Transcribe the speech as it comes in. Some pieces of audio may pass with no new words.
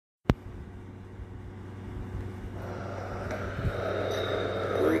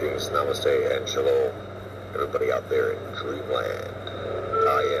Greetings, namaste, and shalom, everybody out there in Dreamland.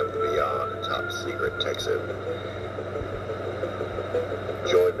 I am the Beyond Top Secret Texan.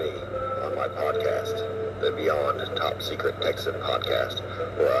 Join me on my podcast, the Beyond Top Secret Texan podcast,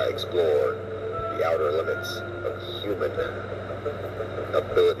 where I explore the outer limits of human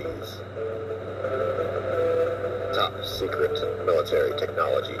abilities, top secret military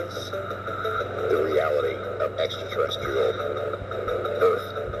technologies, the reality of extraterrestrial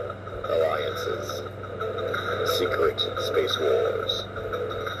Earth alliances, secret space wars,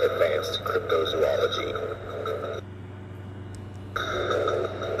 advanced cryptozoology,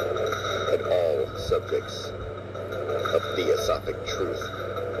 and all subjects of theosophic truth,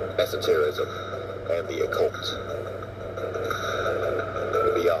 esotericism, and the occult.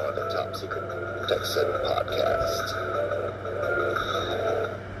 The Beyond Top Secret Texan podcast.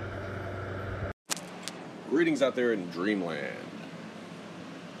 Greetings out there in Dreamland.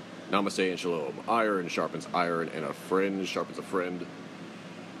 Namaste and shalom. Iron sharpens iron, and a friend sharpens a friend.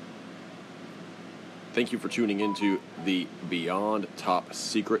 Thank you for tuning into the Beyond Top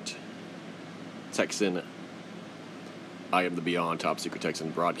Secret Texan. I am the Beyond Top Secret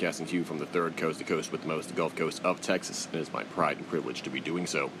Texan, broadcasting to you from the third coast to coast with the most, the Gulf Coast of Texas, and it is my pride and privilege to be doing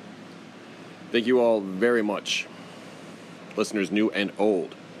so. Thank you all very much, listeners new and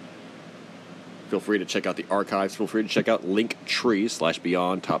old. Feel free to check out the archives. Feel free to check out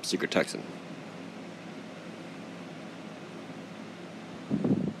Linktree/Beyond Top Secret Texan.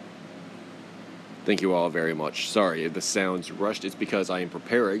 Thank you all very much. Sorry if the sound's rushed. It's because I am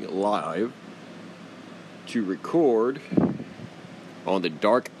preparing live to record on the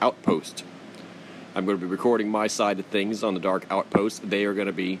Dark Outpost. I'm going to be recording my side of things on the Dark Outpost. They are going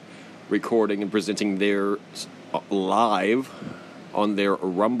to be recording and presenting their live on their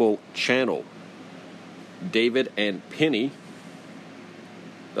Rumble channel. David and Penny,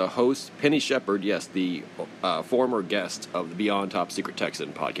 the host, Penny Shepard, yes, the former guest of the Beyond Top Secret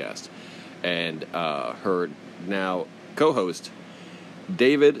Texan podcast, and her now co-host,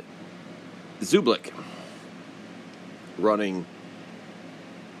 David Zublik, running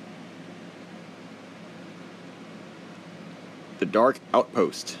the Dark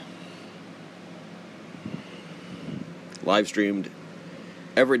Outpost, live streamed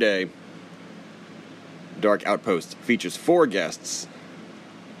every day. Dark Outpost features 4 guests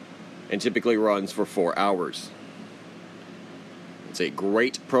and typically runs for 4 hours. It's a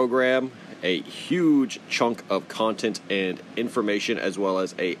great program, a huge chunk of content and information, as well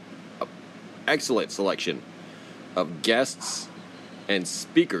as a excellent selection of guests and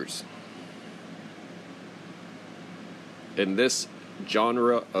speakers in this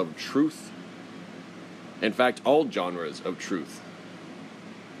genre of truth. In fact, all genres of truth.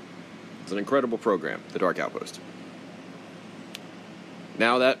 It's an incredible program, The Dark Outpost.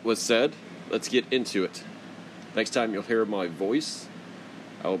 Now that was said, let's get into it. Next time you'll hear my voice,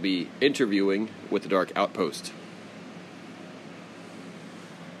 I will be interviewing with The Dark Outpost.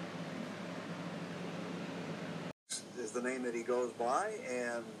 Is the name that he goes by,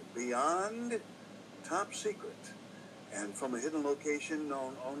 and Beyond Top Secret. And from a hidden location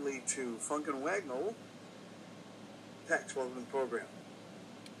known only to Funk and Wagnall, Tex, welcome to the program.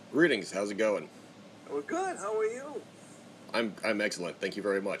 Greetings, how's it going? We're good, how are you? I'm excellent. Thank you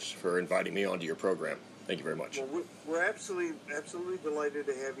very much for inviting me onto your program. Thank you very much. Well, we're absolutely delighted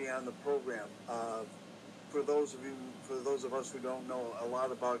to have you on the program. For those of us who don't know a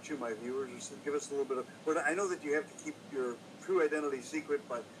lot about you, my viewers, give us a little bit of. But I know that you have to keep your true identity secret,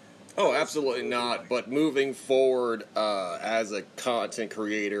 but. Oh, absolutely not. But moving forward, as a content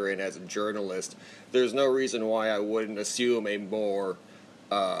creator and as a journalist, there's no reason why I wouldn't assume a more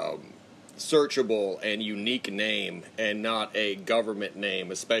searchable and unique name and not a government name,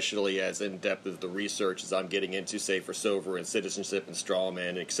 especially as in-depth as the research as I'm getting into, say, for sovereign citizenship and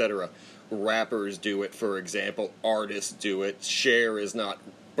strawman, etc. Rappers do it, for example. Artists do it. Cher is not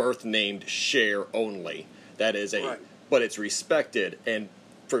birth-named Cher only. That is a... Right. But it's respected. And,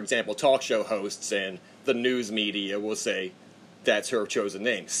 for example, talk show hosts and the news media will say that's her chosen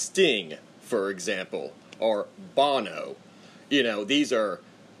name. Sting, for example, or Bono. You know, these are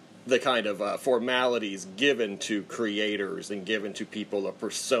the kind of formalities given to creators and given to people a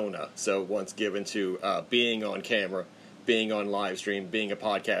persona. So once given to being on camera, being on live stream, being a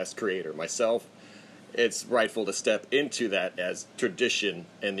podcast creator. Myself, it's rightful to step into that as tradition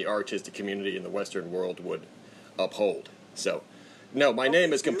and the artistic community in the Western world would uphold. So, no, my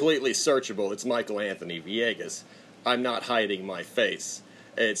name is completely searchable. It's Michael Anthony Villegas. I'm not hiding my face.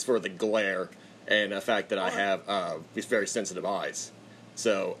 It's for the glare and the fact that I have these very sensitive eyes.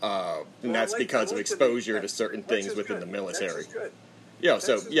 So, and that's because of exposure to certain things within the military. Yeah,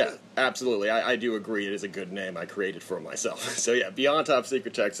 so, Texas yeah, is- absolutely. I do agree it is a good name I created for myself. So, yeah, Beyond Top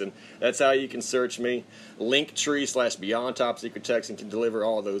Secret Texan. That's how you can search me. Linktree/Beyond Top Secret Texan can deliver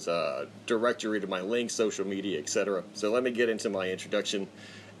all those directory to my links, social media, etc. So let me get into my introduction,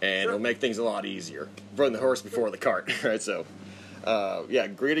 and it'll make things a lot easier. Run the horse before the cart, right? So, yeah,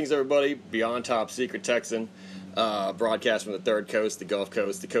 greetings, everybody. Beyond Top Secret Texan. Broadcast from the Third Coast, the Gulf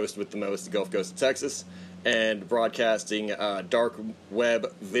Coast, the coast with the most, the Gulf Coast of Texas, and broadcasting dark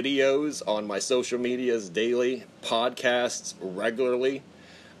web videos on my social medias daily, podcasts regularly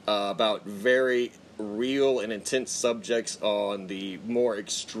about very real and intense subjects on the more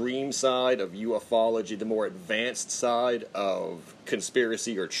extreme side of ufology, the more advanced side of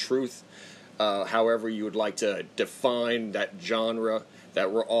conspiracy or truth, however you would like to define that genre that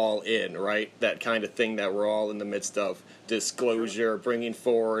we're all in, right? That kind of thing that we're all in the midst of. Disclosure, bringing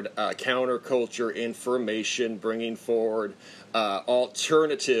forward counterculture information, bringing forward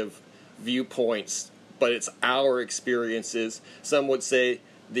alternative viewpoints, but it's our experiences. Some would say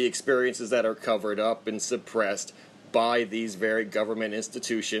the experiences that are covered up and suppressed by these very government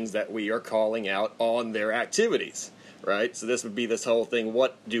institutions that we are calling out on their activities, right? So this would be this whole thing,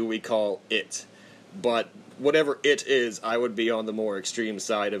 what do we call it? But whatever it is, I would be on the more extreme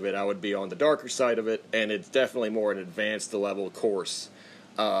side of it. I would be on the darker side of it, and it's definitely more an advanced level course.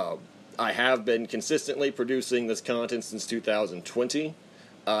 I have been consistently producing this content since 2020.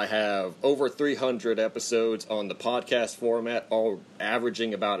 I have over 300 episodes on the podcast format, all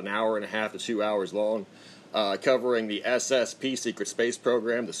averaging about an hour and a half to 2 hours long, covering the SSP Secret Space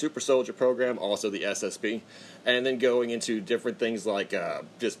Program, the Super Soldier Program, also the SSP, and then going into different things like,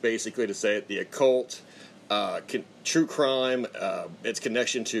 just basically to say it, the occult, true crime, its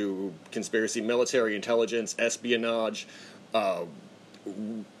connection to conspiracy, military intelligence, espionage,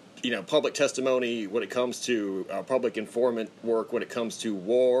 public testimony when it comes to public informant work, when it comes to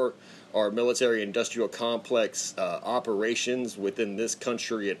war, our military-industrial complex operations within this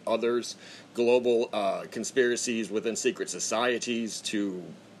country and others, global conspiracies within secret societies to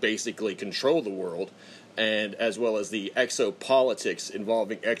basically control the world, and as well as the exopolitics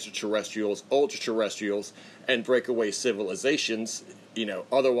involving extraterrestrials, ultra-terrestrials, and breakaway civilizations,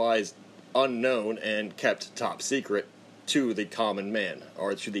 otherwise unknown and kept top secret to the common man,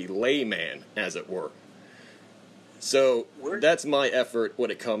 or to the layman, as it were. So that's my effort when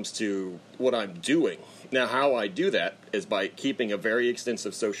it comes to what I'm doing. Now, how I do that is by keeping a very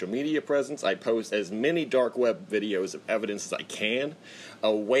extensive social media presence. I post as many dark web videos of evidence as I can,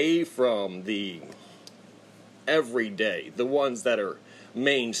 away from the everyday, the ones that are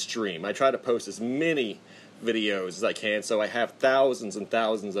mainstream. I try to post as many videos as I can, so I have thousands and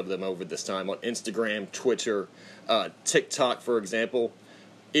thousands of them over this time on Instagram, Twitter, TikTok, for example.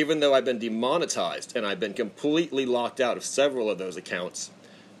 Even though I've been demonetized and I've been completely locked out of several of those accounts,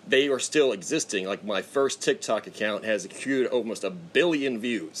 they are still existing. Like my first TikTok account has accrued almost 1 billion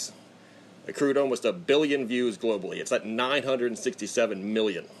views. Accrued almost 1 billion views globally. It's at 967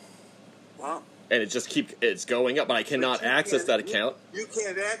 million. Wow. And it's going up, but I cannot access that account. You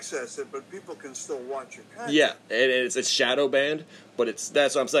can't access it, but people can still watch your content. Yeah, and it's shadow banned, but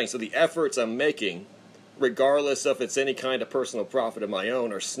that's what I'm saying. So the efforts I'm making, regardless of if it's any kind of personal profit of my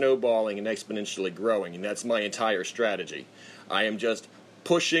own, are snowballing and exponentially growing, and that's my entire strategy. I am just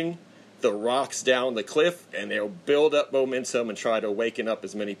pushing the rocks down the cliff, and they'll build up momentum and try to awaken up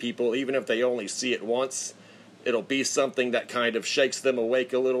as many people, even if they only see it once. It'll be something that kind of shakes them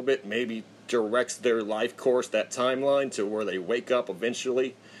awake a little bit, maybe directs their life course, that timeline, to where they wake up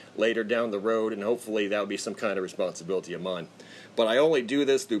eventually later down the road, and hopefully that would be some kind of responsibility of mine. But I only do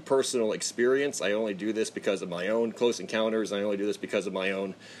this through personal experience. I only do this because of my own close encounters. I only do this because of my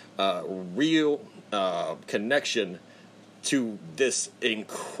own real connection to this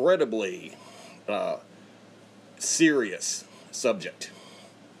incredibly serious subject.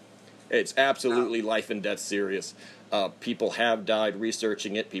 It's absolutely life and death serious. People have died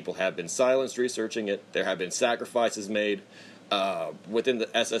researching it. People have been silenced researching it. There have been sacrifices made within the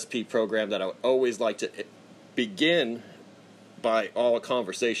SSP program that I would always like to begin by all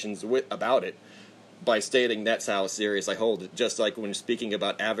conversations about it by stating that's how serious I hold it. Just like when speaking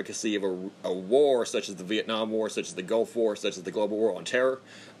about advocacy of a war such as the Vietnam War, such as the Gulf War, such as the Global War on Terror,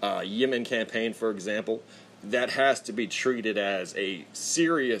 Yemen campaign, for example, that has to be treated as a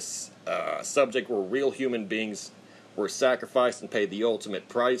serious subject where real human beings were sacrificed and paid the ultimate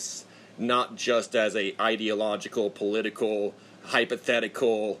price, not just as a ideological, political,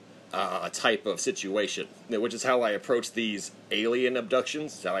 hypothetical type of situation, which is how I approach these alien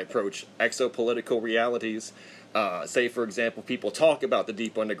abductions, how I approach exopolitical realities. Say, for example, people talk about the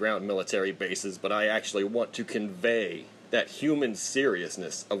deep underground military bases, but I actually want to convey that human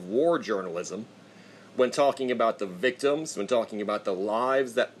seriousness of war journalism when talking about the victims, when talking about the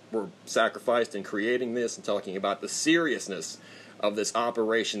lives that were sacrificed in creating this, and talking about the seriousness of this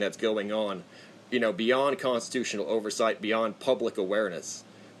operation that's going on, beyond constitutional oversight, beyond public awareness.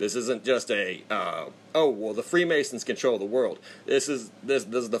 This isn't just the Freemasons control the world. This is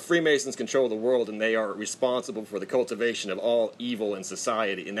the Freemasons control the world, and they are responsible for the cultivation of all evil in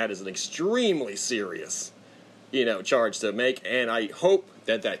society, and that is an extremely serious, charge to make, and I hope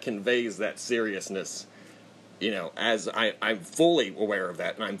that conveys that seriousness, as I'm fully aware of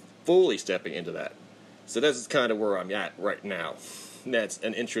that, and I'm fully stepping into that. So this is kind of where I'm at right now. And that's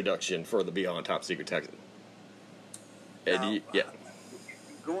an introduction for the Beyond Top Secret Texan. And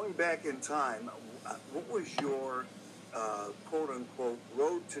going back in time, what was your quote-unquote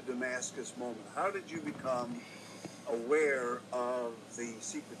road to Damascus moment? How did you become aware of the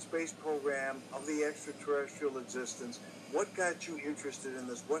secret space program, of the extraterrestrial existence? What got you interested in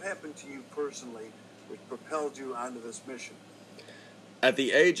this? What happened to you personally which propelled you onto this mission? At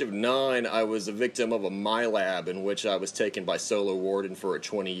the age of 9, I was a victim of a MyLab in which I was taken by Solar Warden for a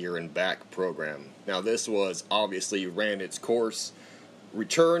 20-year and back program. Now, this was obviously ran its course,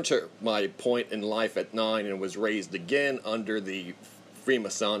 returned to my point in life at 9, and was raised again under the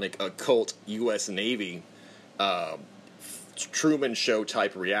Freemasonic occult U.S. Navy Truman Show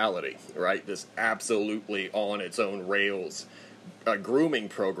type reality, right? This absolutely on its own rails grooming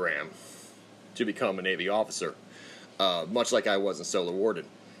program to become a Navy officer. Much like I was in Solar Warden.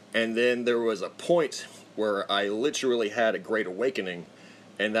 And then there was a point where I literally had a great awakening,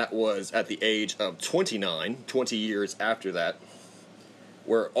 and that was at the age of 29, 20 years after that,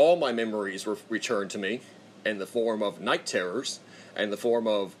 where all my memories were returned to me in the form of night terrors, and the form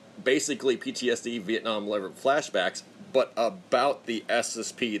of basically PTSD, Vietnam-level flashbacks, but about the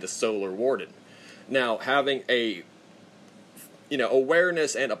SSP, the Solar Warden. Now, having a,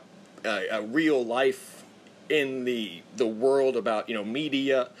 awareness and a real life in the world about,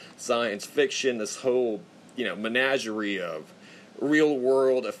 media, science fiction, this whole, menagerie of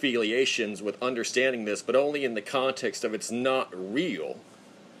real-world affiliations with understanding this, but only in the context of it's not real.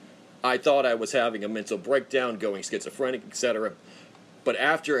 I thought I was having a mental breakdown, going schizophrenic, etc. But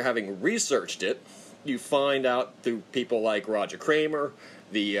after having researched it, you find out through people like Roger Kramer,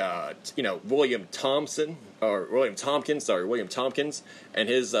 the William Tompkins, and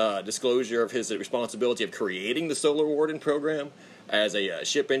his disclosure of his responsibility of creating the Solar Warden program as a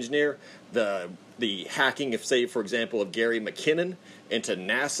ship engineer, the hacking of, say, for example, of Gary McKinnon into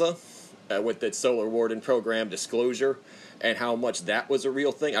NASA with the Solar Warden program disclosure, and how much that was a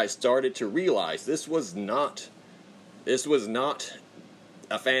real thing. I started to realize this was not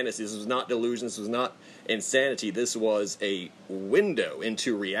a fantasy. This was not delusion. This was not insanity. This was a window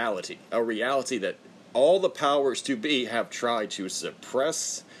into reality, a reality that all the powers to be have tried to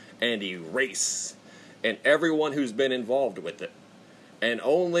suppress and erase, and everyone who's been involved with it. And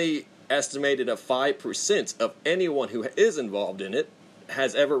only estimated a 5% of anyone who is involved in it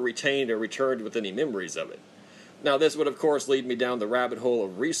has ever retained or returned with any memories of it. Now, this would, of course, lead me down the rabbit hole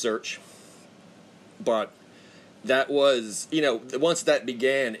of research, but that was, once that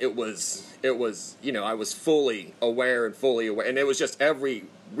began, it was, I was fully aware, and it was just every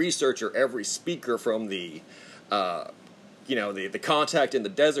researcher, every speaker from the contact in the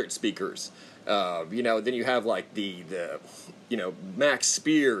desert speakers, then you have like the Max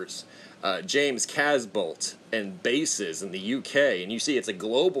Spears, James Casbolt, and bases in the UK, and you see it's a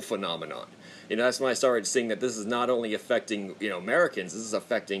global phenomenon. That's when I started seeing that this is not only affecting, Americans, this is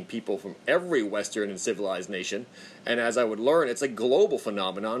affecting people from every Western and civilized nation. And as I would learn, it's a global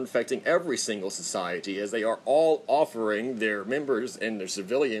phenomenon affecting every single society, as they are all offering their members and their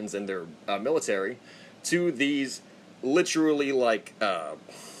civilians and their military to these literally like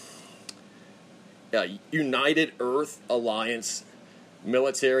United Earth Alliance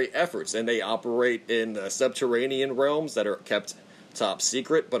military efforts. And they operate in the subterranean realms that are kept top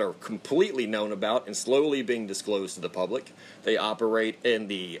secret, but are completely known about and slowly being disclosed to the public. They operate in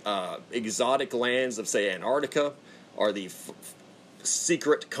the exotic lands of, say, Antarctica, or the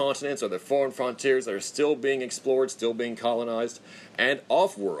secret continents or the foreign frontiers that are still being explored, still being colonized, and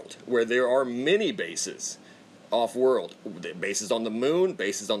off-world, where there are many bases off-world, bases on the moon,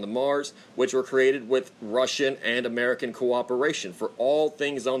 bases on the Mars, which were created with Russian and American cooperation for all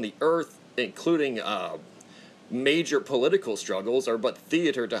things on the Earth, including major political struggles, are but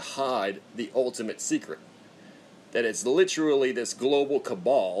theater to hide the ultimate secret. That it's literally this global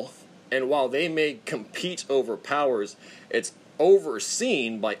cabal, and while they may compete over powers, it's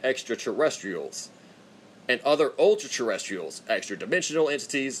overseen by extraterrestrials. and other ultra-terrestrials, extra-dimensional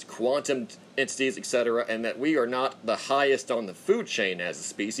entities, quantum entities, etc., and that we are not the highest on the food chain as a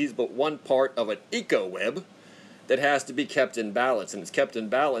species, but one part of an eco-web that has to be kept in balance, and it's kept in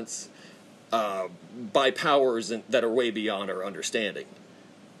balance by powers that are way beyond our understanding.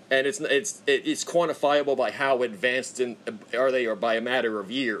 And it's quantifiable by how advanced are they, or by a matter of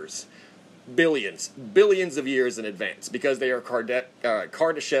years. Billions of years in advance, because they are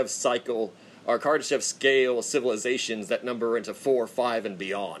Kardashev cycle, or Kardashev scale civilizations that number into 4, 5, and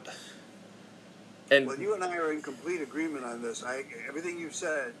beyond. And well, you and I are in complete agreement on this. Everything you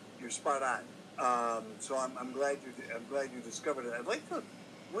said, you're spot on. So I'm glad you discovered it. I'd like to.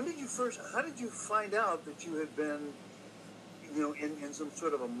 How did you find out that you had been, in some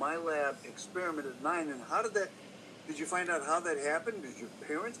sort of a MyLab experiment at 9? And did you find out how that happened? Did your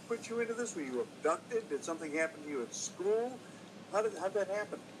parents put you into this? Were you abducted? Did something happen to you at school? How'd that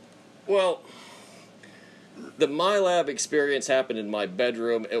happen? Well, the MyLab experience happened in my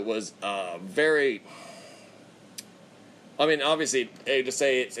bedroom. It was obviously, to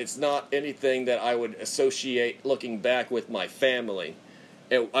say it's not anything that I would associate looking back with my family.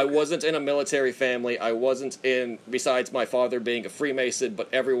 I wasn't in a military family. I wasn't besides my father being a Freemason, but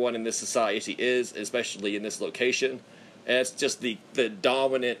everyone in this society is, especially in this location. And it's just the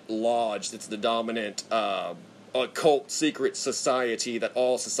dominant lodge, it's the dominant occult secret society that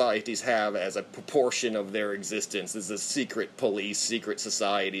all societies have as a proportion of their existence. Is a secret police, secret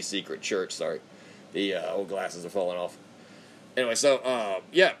society, secret church. Sorry. The old glasses are falling off. Anyway, so,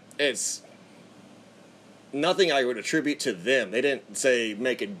 it's nothing I would attribute to them. They didn't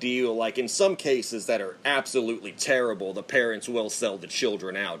make a deal. Like in some cases that are absolutely terrible, the parents will sell the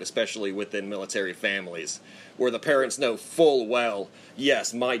children out, especially within military families, where the parents know full well,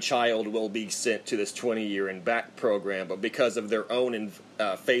 yes, my child will be sent to this 20-year and back program, but because of their own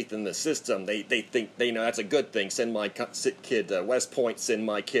faith in the system, they think they know that's a good thing. Send my kid to West Point, send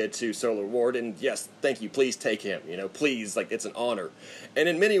my kid to Solar Warden. Yes, thank you, please take him. Please, it's an honor. And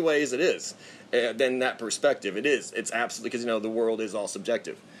in many ways it is. Then that perspective, it is. It's absolutely, because, the world is all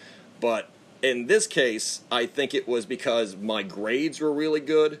subjective. But in this case, I think it was because my grades were really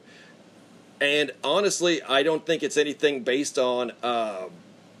good. And honestly, I don't think it's anything based on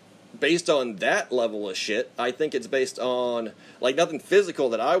that level of shit. I think it's based on, nothing physical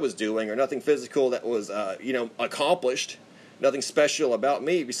that I was doing, or nothing physical that was, accomplished. Nothing special about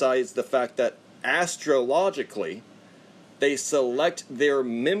me besides the fact that astrologically, they select their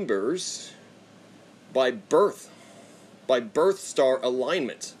members by birth star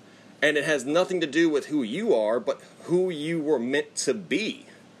alignment. And it has nothing to do with who you are, but who you were meant to be.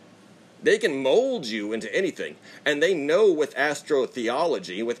 They can mold you into anything. And they know with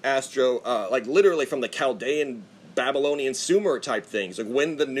astrotheology, with literally from the Chaldean, Babylonian, Sumer type things,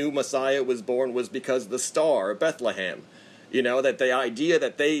 when the new Messiah was born was because the star, Bethlehem. That the idea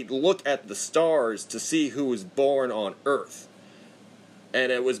that they look at the stars to see who was born on Earth. And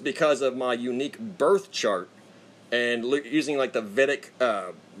it was because of my unique birth chart, and using the Vedic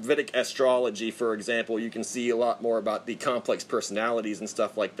astrology, for example, you can see a lot more about the complex personalities and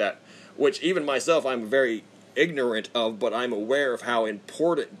stuff like that, which even myself I'm very ignorant of, but I'm aware of how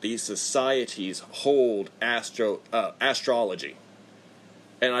important these societies hold astrology.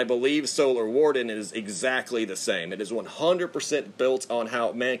 And I believe Solar Warden is exactly the same. It is 100% built on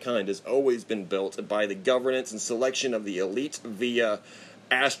how mankind has always been built, by the governance and selection of the elite via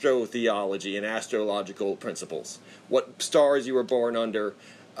astrotheology and astrological principles. What stars you were born under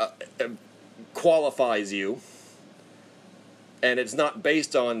qualifies you, and it's not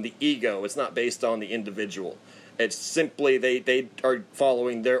based on the ego, it's not based on the individual. It's simply they are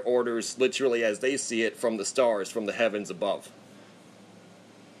following their orders literally as they see it from the stars, from the heavens above.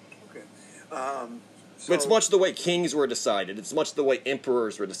 So it's much the way kings were decided. It's much the way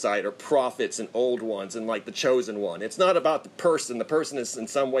emperors were decided, or prophets and old ones, and the chosen one. It's not about the person. The person is in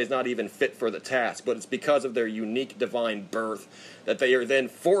some ways not even fit for the task, but it's because of their unique divine birth that they are then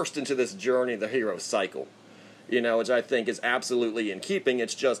forced into this journey, the hero cycle. Which I think is absolutely in keeping.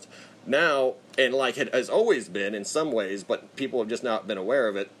 It's just now, and it has always been in some ways, but people have just not been aware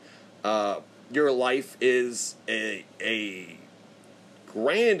of it, your life is a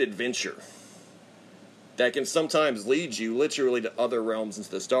grand adventure that can sometimes lead you literally to other realms,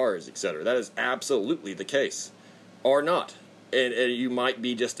 into the stars, etc. That is absolutely the case. Or not. And you might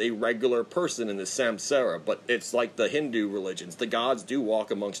be just a regular person in the samsara, but it's like the Hindu religions. The gods do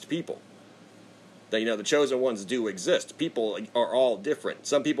walk amongst people. The chosen ones do exist. People are all different.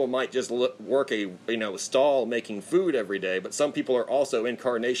 Some people might just work a stall making food every day, but some people are also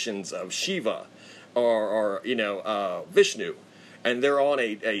incarnations of Shiva or Vishnu. And they're on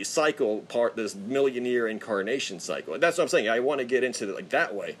a cycle this million-year incarnation cycle. And that's what I'm saying. I want to get into it like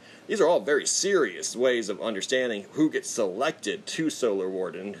that way. These are all very serious ways of understanding who gets selected to Solar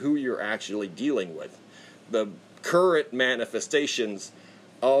Warden and who you're actually dealing with. The current manifestations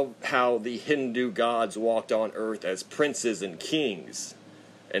of how the Hindu gods walked on Earth as princes and kings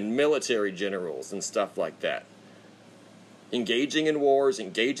and military generals and stuff like that. Engaging in wars,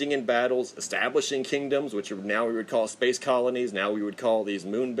 engaging in battles, establishing kingdoms, which now we would call space colonies, now we would call these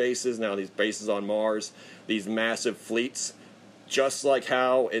moon bases, now these bases on Mars, these massive fleets. Just like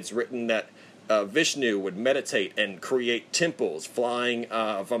how it's written that Vishnu would meditate and create temples, flying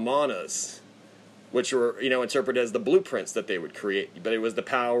Vimanas, which were, interpreted as the blueprints that they would create. But it was the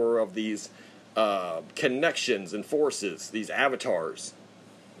power of these connections and forces, these avatars.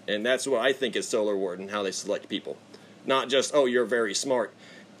 And that's what I think is Solar Warden, how they select people. Not just, oh, you're very smart.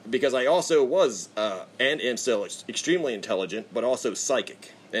 Because I also was, and am still, extremely intelligent, but also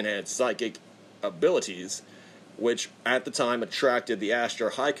psychic. And had psychic abilities, which at the time attracted the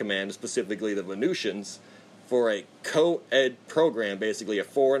Ashtar High Command, specifically the Venusians, for a co-ed program, basically a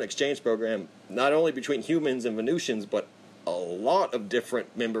foreign exchange program, not only between humans and Venusians, but a lot of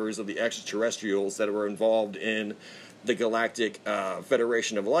different members of the extraterrestrials that were involved in the Galactic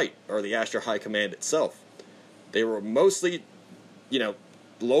Federation of Light, or the Ashtar High Command itself. They were mostly,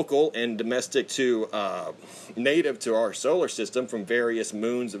 local and domestic to, native to our solar system from various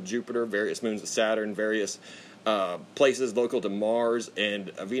moons of Jupiter, various moons of Saturn, various places local to Mars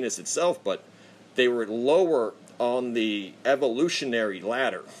and Venus itself, but they were lower on the evolutionary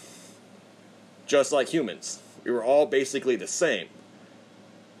ladder, just like humans. We were all basically the same,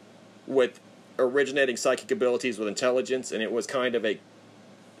 with originating psychic abilities with intelligence, and it was kind of a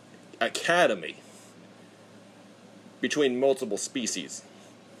academy between multiple species,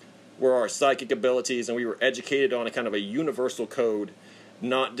 where our psychic abilities, and we were educated on a kind of a universal code,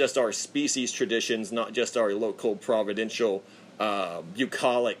 not just our species traditions, not just our local providential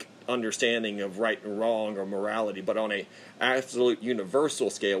bucolic understanding of right and wrong or morality, but on a absolute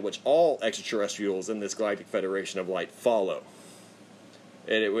universal scale, which all extraterrestrials in this Galactic Federation of Light follow.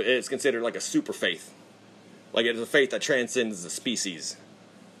 And it's considered like a super faith. Like it's a faith that transcends the species.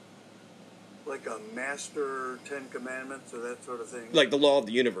 Like a master 10 commandments or that sort of thing? Like the law of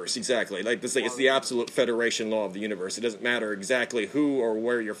the universe, exactly. Like this thing, it's the absolute federation law of the universe. It doesn't matter exactly who or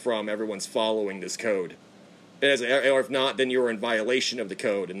where you're from, everyone's following this code. Or if not, then you're in violation of the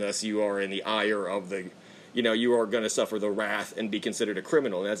code, and thus you are in the ire of the, you are going to suffer the wrath and be considered a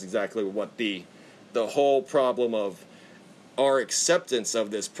criminal. And that's exactly what the whole problem of our acceptance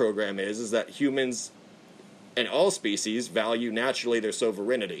of this program is that humans and all species value naturally their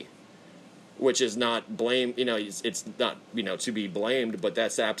sovereignty, which is not blame, it's not, to be blamed, but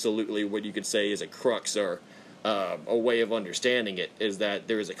that's absolutely what you could say is a crux or a way of understanding it, is that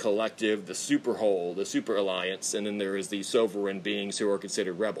there is a collective, the super whole, the super alliance, and then there is the sovereign beings who are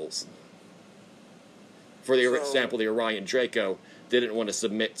considered rebels. For example, the Orion Draco didn't want to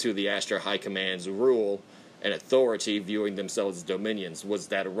submit to the Ashtar High Command's rule and authority, viewing themselves as dominions. Was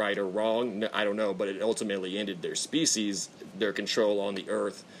that right or wrong? No, I don't know, but it ultimately ended their species, their control on the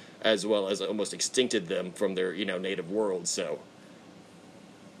Earth, as well as almost extincted them from their, native world. So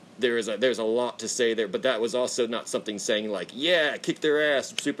there's a lot to say there, but that was also not something saying like, yeah, kick their ass,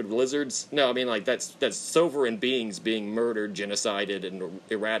 stupid lizards. No, I mean, like, that's sovereign beings being murdered, genocided, and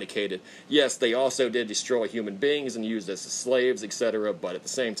eradicated. Yes, they also did destroy human beings and used us as slaves, etc., but at the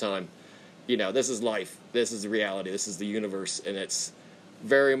same time, this is life, this is reality, this is the universe, and it's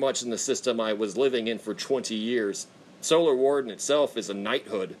very much in the system I was living in for 20 years. Solar Warden itself is a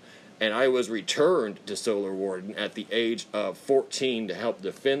knighthood, and I was returned to Solar Warden at the age of 14 to help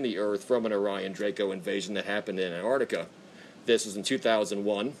defend the Earth from an Orion Draco invasion that happened in Antarctica. This was in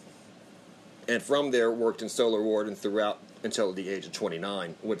 2001, and from there worked in Solar Warden throughout until the age of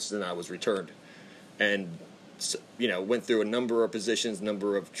 29, which then I was returned. And, went through a number of positions,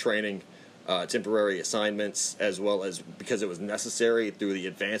 number of training, temporary assignments, as well as, because it was necessary through the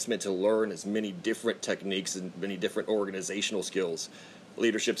advancement, to learn as many different techniques and many different organizational skills,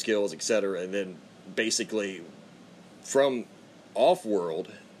 leadership skills, etc. And then basically from off-world,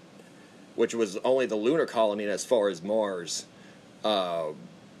 which was only the lunar colony as far as Mars,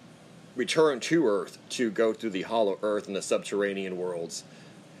 returned to Earth to go through the Hollow Earth and the subterranean worlds,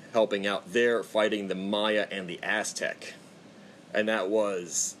 helping out there, fighting the Maya and the Aztec. And that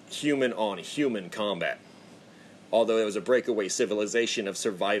was human-on-human combat. Although it was a breakaway civilization of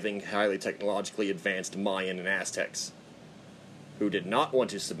surviving highly technologically advanced Mayan and Aztecs, who did not want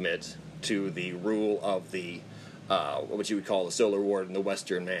to submit to the rule of the, what you would call the Solar Warden, the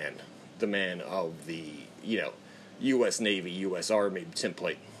Western man. The man of the, U.S. Navy, U.S. Army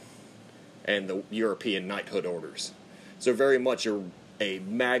template, and the European knighthood orders. So very much a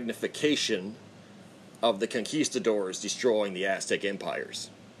magnification of the conquistadors destroying the Aztec empires.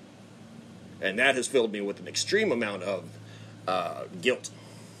 And that has filled me with an extreme amount of guilt,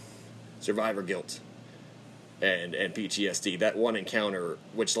 survivor guilt, and PTSD. That one encounter,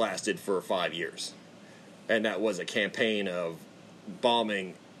 which lasted for 5 years. And that was a campaign of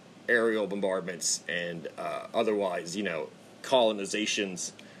bombing, aerial bombardments, and otherwise,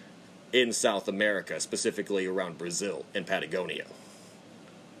 colonizations in South America, specifically around Brazil and Patagonia.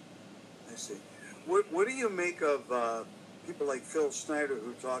 I see. What do you make of people like Phil Schneider,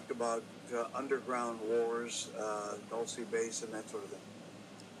 who talked about underground wars, Dulce Basin, that sort of thing?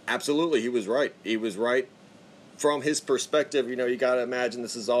 Absolutely, he was right. He was right from his perspective. You got to imagine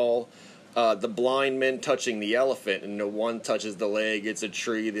this is all the blind men touching the elephant, and one touches the leg, it's a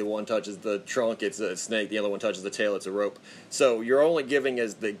tree, the one touches the trunk, it's a snake, the other one touches the tail, it's a rope. So you're only giving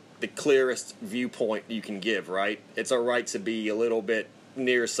as the clearest viewpoint you can give, right? It's all right to be a little bit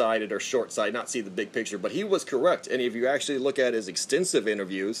nearsighted or short-sighted, not see the big picture, but he was correct. And if you actually look at his extensive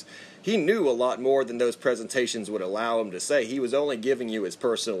interviews, he knew a lot more than those presentations would allow him to say. He was only giving you his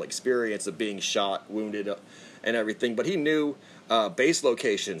personal experience of being shot, wounded, and everything, but he knew base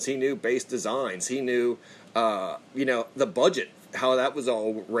locations, he knew base designs, he knew the budget, how that was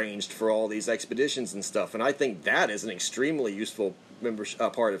all arranged for all these expeditions and stuff. And I think that is an extremely useful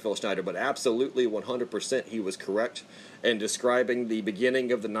part of Phil Schneider. But absolutely 100% he was correct in describing the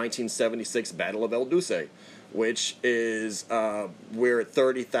beginning of the 1976 Battle of El Duce, which is where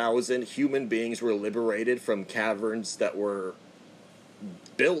 30,000 human beings were liberated from caverns that were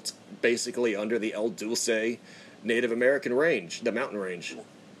built basically under the El Duce Native American range, the mountain range,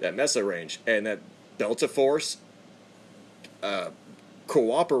 that Mesa range, and that Delta Force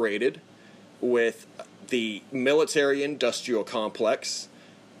cooperated with the military-industrial complex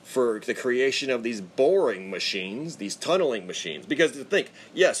for the creation of these boring machines, these tunneling machines. Because to think,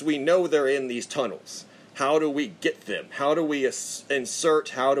 yes, we know they're in these tunnels. How do we get them? How do we insert?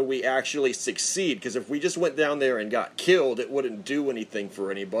 How do we actually succeed? Because if we just went down there and got killed, it wouldn't do anything for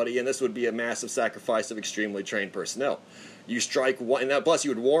anybody, and this would be a massive sacrifice of extremely trained personnel. You strike one, and plus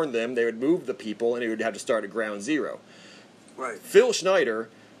you would warn them, they would move the people, and you would have to start at ground zero. Right. Phil Schneider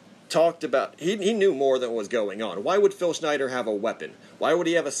talked about, he knew more than what was going on. Why would Phil Schneider have a weapon? Why would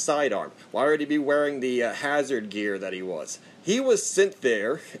he have a sidearm? Why would he be wearing the hazard gear that he was? He was sent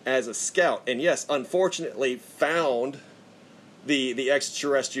there as a scout, and yes, unfortunately found the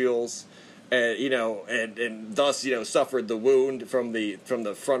extraterrestrials, and thus suffered the wound from the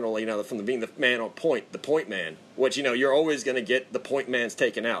frontal, from being the man on point, the point man. Which you're always going to get the point man's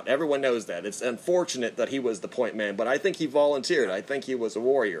taken out. Everyone knows that. It's unfortunate that he was the point man, but I think he volunteered. I think he was a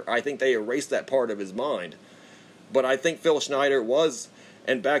warrior. I think they erased that part of his mind. But I think Phil Schneider was,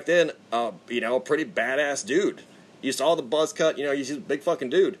 and back then, a pretty badass dude. You saw the buzz cut, he's a big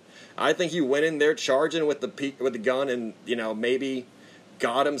fucking dude. I think he went in there charging with the gun and, maybe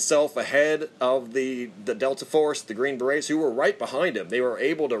got himself ahead of the Delta Force, the Green Berets, who were right behind him. They were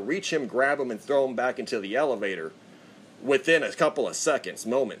able to reach him, grab him, and throw him back into the elevator within a couple of seconds,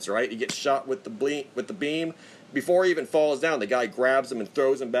 moments, right? He gets shot with the beam. Before he even falls down, the guy grabs him and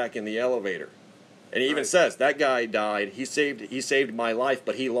throws him back in the elevator. And he even says, that guy died, he saved my life,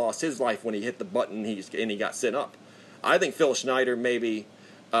 but he lost his life when he hit the button and he got sent up. I think Phil Schneider maybe,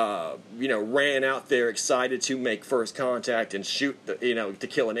 ran out there excited to make first contact and shoot, to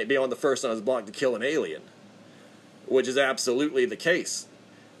kill be on the first on his block to kill an alien, which is absolutely the case,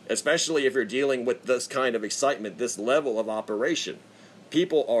 especially if you're dealing with this kind of excitement, this level of operation.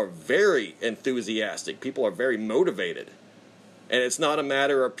 People are very enthusiastic. People are very motivated. And it's not a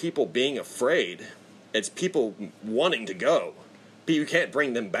matter of people being afraid. It's people wanting to go. You can't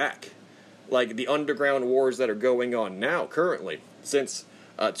bring them back. Like the underground wars that are going on now, currently. Since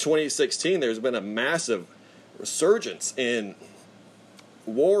 2016, there's been a massive resurgence in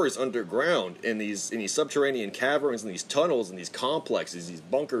wars underground in these subterranean caverns, in these tunnels, in these complexes, these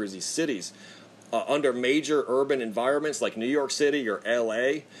bunkers, these cities, under major urban environments like New York City or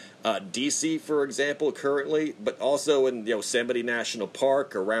L.A., D.C., for example, currently, but also in Yosemite National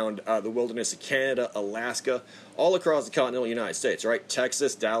Park, around the wilderness of Canada, Alaska, all across the continental United States, right?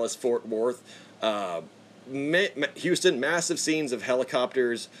 Texas, Dallas, Fort Worth, Houston, massive scenes of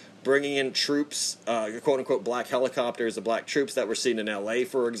helicopters bringing in troops, quote-unquote black helicopters, the black troops that were seen in L.A.,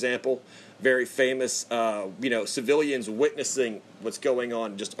 for example. Very famous, civilians witnessing what's going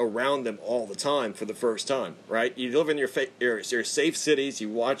on just around them all the time for the first time, right? You live in your safe cities, you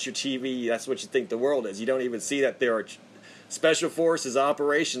watch your TV, that's what you think the world is. You don't even see that there are special forces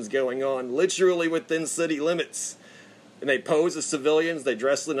operations going on literally within city limits. and they pose as civilians. They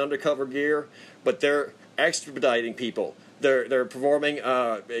dress in undercover gear, but they're extraditing people. They're performing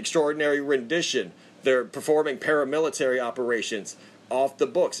extraordinary rendition. They're performing paramilitary operations off the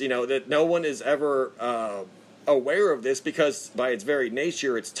books. That no one is ever aware of this because by its very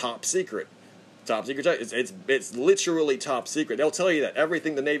nature, it's top secret. Top secret. It's literally top secret. They'll tell you that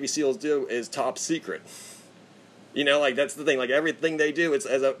everything the Navy SEALs do is top secret. That's the thing. Like everything they do, it's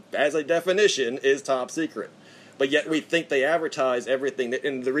as a definition is top secret. But yet we think they advertise everything.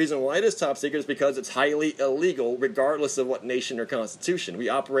 And the reason why it is top secret is because it's highly illegal, regardless of what nation or constitution. We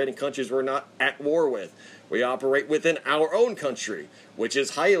operate in countries we're not at war with. We operate within our own country, which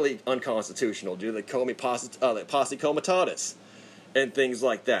is highly unconstitutional due to the posse comitatus and things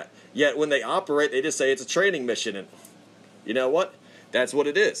like that. Yet when they operate, they just say it's a training mission. And you know what? That's what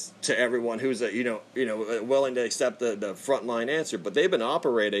it is to everyone who's willing to accept the frontline answer. But they've been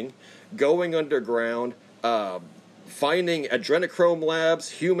operating, going underground, finding adrenochrome labs,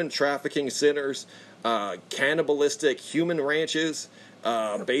 human trafficking centers, cannibalistic human ranches,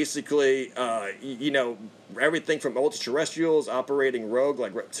 basically, everything from ultra-terrestrials operating rogue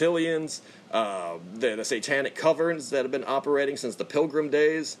like reptilians, the satanic coverns that have been operating since the Pilgrim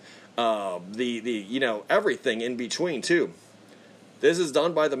days, everything in between too. This is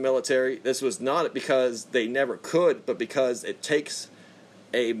done by the military. This was not because they never could, but because it takes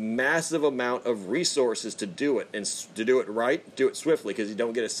a massive amount of resources to do it, and to do it right, do it swiftly, because you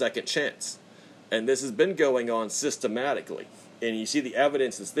don't get a second chance. And this has been going on systematically. And you see the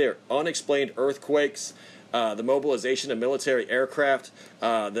evidence is there. Unexplained earthquakes, the mobilization of military aircraft.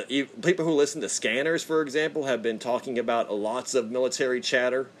 The people who listen to scanners, for example, have been talking about lots of military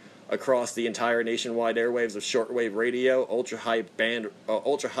chatter across the entire nationwide airwaves of shortwave radio, ultra high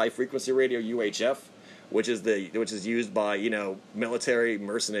frequency radio (UHF), which is used by military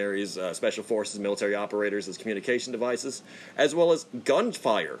mercenaries, special forces, military operators as communication devices, as well as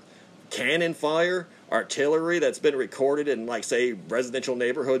gunfire, cannon fire, artillery that's been recorded in say residential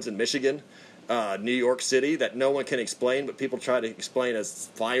neighborhoods in Michigan, New York City that no one can explain, but people try to explain as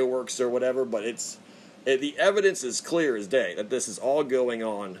fireworks or whatever. But the evidence is clear as day that this is all going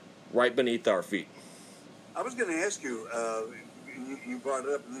on right beneath our feet. I was going to ask you, you brought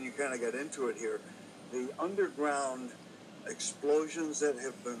it up and then you kind of got into it here. The underground explosions that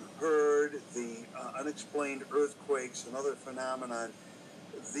have been heard, the unexplained earthquakes and other phenomenon,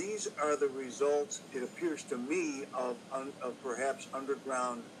 these are the results, it appears to me, of perhaps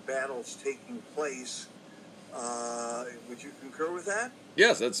underground battles taking place. Would you concur with that?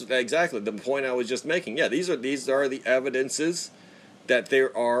 Yes, that's exactly the point I was just making. Yeah, these are the evidences that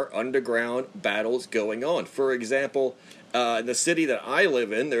there are underground battles going on. For example, in the city that I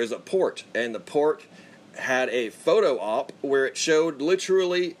live in, there's a port, and the port had a photo op where it showed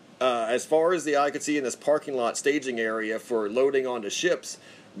literally, as far as the eye could see in this parking lot staging area for loading onto ships,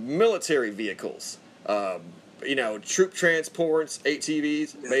 military vehicles, troop transports,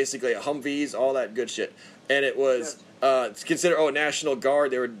 ATVs, basically Humvees, all that good shit. And it was considered National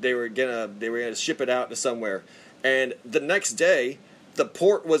Guard. They were gonna ship it out to somewhere, and the next day the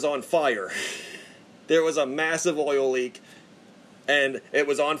port was on fire. There was a massive oil leak, and it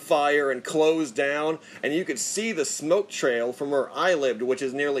was on fire and closed down, and you could see the smoke trail from where I lived, which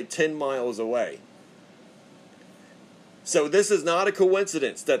is nearly 10 miles away. So this is not a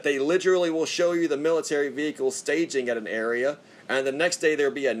coincidence that they literally will show you the military vehicles staging at an area, and the next day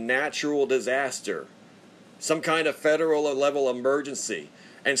there'll be a natural disaster, some kind of federal level emergency,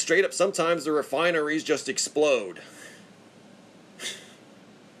 and straight up sometimes the refineries just explode.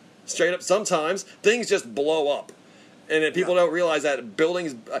 Straight up sometimes things just blow up. And then people don't realize that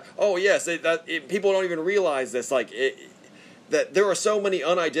buildings. People don't even realize this. That there are so many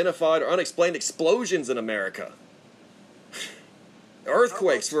unidentified or unexplained explosions in America.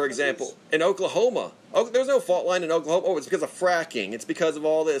 Earthquakes, for example, in Oklahoma. There's no fault line in Oklahoma. It's because of fracking. It's because of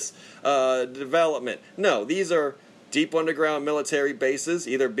all this development. No, these are deep underground military bases,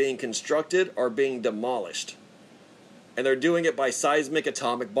 either being constructed or being demolished, and they're doing it by seismic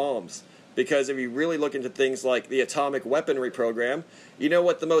atomic bombs. Because if you really look into things like the atomic weaponry program, you know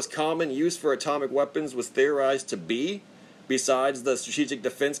what the most common use for atomic weapons was theorized to be, besides the strategic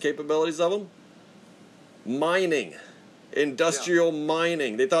defense capabilities of them? Mining. Industrial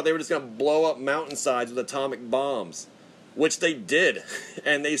mining. They thought they were just going to blow up mountainsides with atomic bombs, which they did,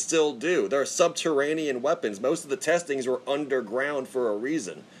 and they still do. They're subterranean weapons. Most of the testings were underground for a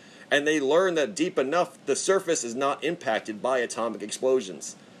reason. And they learned that deep enough, the surface is not impacted by atomic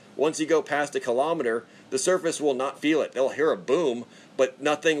explosions. Once you go past a kilometer, the surface will not feel it. They'll hear a boom, but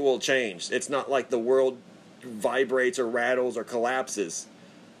nothing will change. It's not like the world vibrates or rattles or collapses.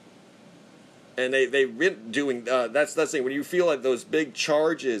 And they've been doing, that's the thing, when you feel like those big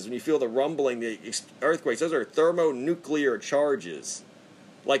charges, when you feel the rumbling, the earthquakes, those are thermonuclear charges.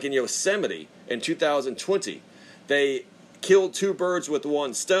 Like in Yosemite in 2020, they killed 2 birds with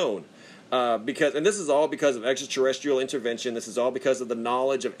 1 stone. And this is all because of extraterrestrial intervention. This is all because of the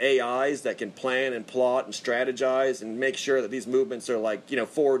knowledge of AIs that can plan and plot and strategize and make sure that these movements are like,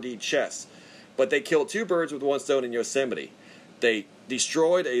 4D chess. But they killed 2 birds with 1 stone in Yosemite. They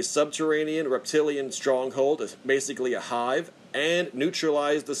destroyed a subterranean reptilian stronghold, basically a hive, and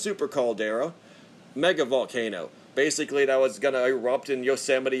neutralized the super caldera megavolcano. Basically, that was going to erupt in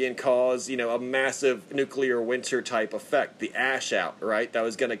Yosemite and cause, a massive nuclear winter type effect, the ash out, right? That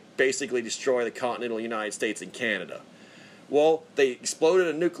was going to basically destroy the continental United States and Canada. Well, they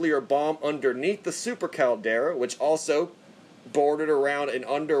exploded a nuclear bomb underneath the super caldera, which also bordered around an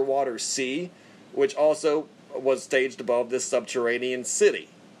underwater sea, which also was staged above this subterranean city.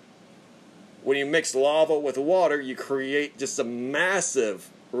 When you mix lava with water, you create just a massive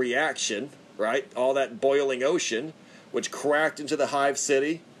reaction, right? All that boiling ocean, which cracked into the hive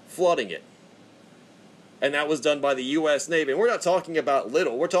city, flooding it. And that was done by the U.S. Navy. And we're not talking about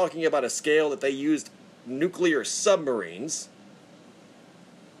little. We're talking about a scale that they used nuclear submarines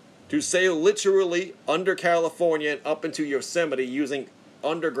to sail literally under California and up into Yosemite using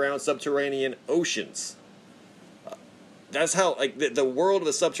underground subterranean oceans. That's how, the world of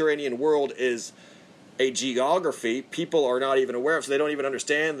the subterranean world is a geography people are not even aware of, so they don't even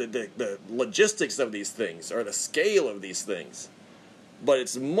understand the logistics of these things or the scale of these things. But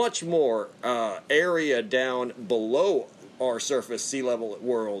it's much more area down below our surface sea level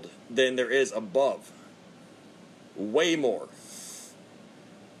world than there is above. Way more.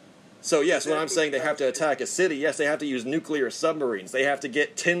 So yes, when I'm saying they have to attack a city, yes, they have to use nuclear submarines. They have to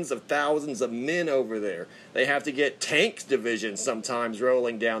get tens of thousands of men over there. They have to get tank divisions sometimes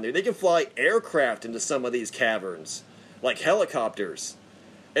rolling down there. They can fly aircraft into some of these caverns, like helicopters.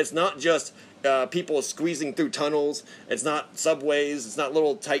 It's not just people squeezing through tunnels. It's not subways. It's not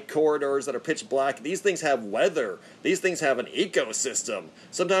little tight corridors that are pitch black. These things have weather. These things have an ecosystem.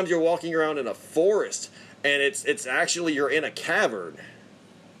 Sometimes you're walking around in a forest, and it's actually you're in a cavern.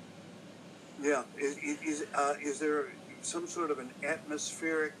 Yeah, is there some sort of an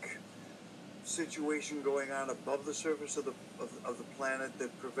atmospheric situation going on above the surface of the planet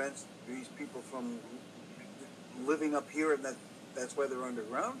that prevents these people from living up here, and that's why they're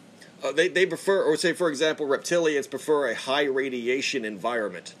underground? They prefer, or say for example, reptilians prefer a high radiation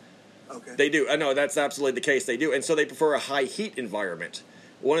environment. Okay. They do. I know that's absolutely the case. They do, and so they prefer a high heat environment.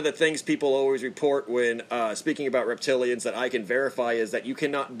 One of the things people always report when speaking about reptilians that I can verify is that you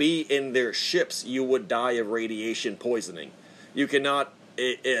cannot be in their ships. You would die of radiation poisoning. You cannot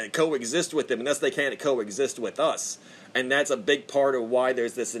coexist with them unless they can't coexist with us. And that's a big part of why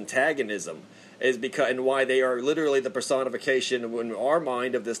there's this antagonism, is because, and why they are literally the personification in our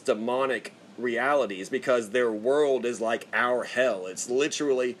mind of this demonic reality, is because their world is like our hell. It's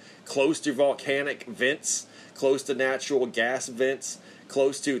literally close to volcanic vents, close to natural gas vents,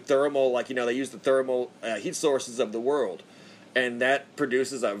 close to thermal, they use the thermal heat sources of the world, and that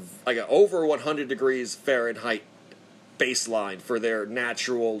produces an over 100 degrees Fahrenheit baseline for their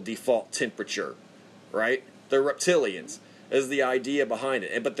natural default temperature, right? They're reptilians is the idea behind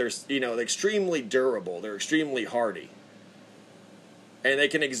it, but they're they're extremely durable, they're extremely hardy, and they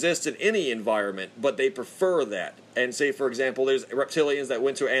can exist in any environment, but they prefer that. And say for example, there's reptilians that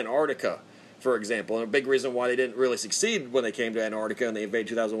went to Antarctica, for example, and a big reason why they didn't really succeed when they came to Antarctica and they invaded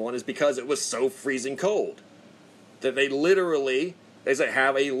 2001 is because it was so freezing cold that they literally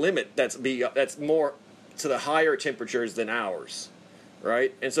have a limit that's more to the higher temperatures than ours,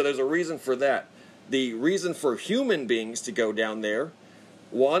 right? And so there's a reason for that. The reason for human beings to go down there,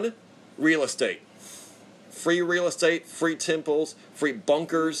 one, real estate. Free real estate, free temples, free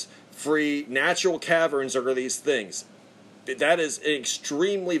bunkers, free natural caverns are these things. That is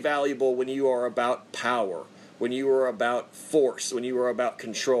extremely valuable when you are about power, when you are about force, when you are about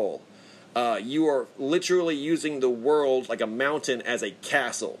control. You are literally using the world like a mountain as a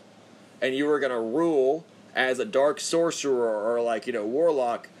castle, and you are going to rule as a dark sorcerer or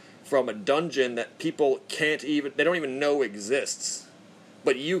warlock from a dungeon that people they don't even know exists.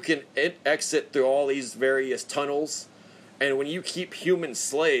 But you can exit through all these various tunnels, and when you keep human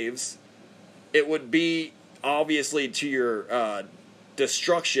slaves, it would be obviously to your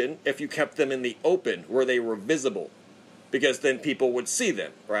destruction if you kept them in the open where they were visible, because then people would see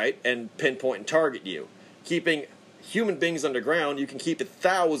them, right, and pinpoint and target you. Keeping human beings underground, you can keep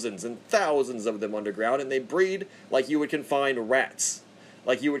thousands and thousands of them underground, and they breed like you would confine rats,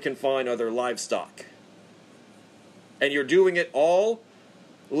 like you would confine other livestock. And you're doing it all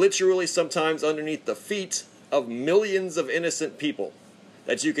literally sometimes underneath the feet of millions of innocent people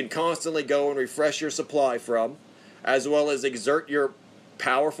that you can constantly go and refresh your supply from, as well as exert your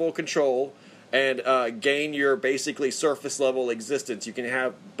powerful control and gain your basically surface level existence. You can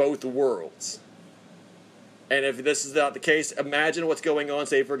have both worlds. And if this is not the case, imagine what's going on,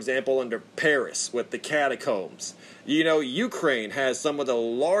 say, for example, under Paris with the catacombs. You know, Ukraine has some of the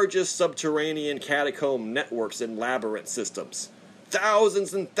largest subterranean catacomb networks and labyrinth systems.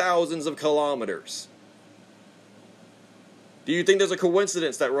 Thousands and thousands of kilometers. Do you think there's a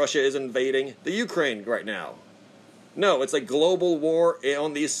coincidence that Russia is invading the Ukraine right now? No, it's a global war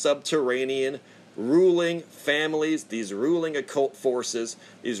on these subterranean ruling families, these ruling occult forces,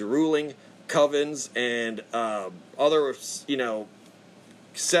 these ruling covens and other,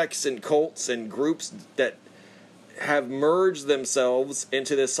 sects and cults and groups that have merged themselves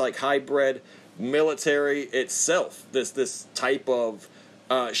into this like hybrid military itself. This type of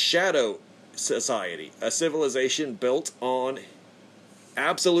shadow society, a civilization built on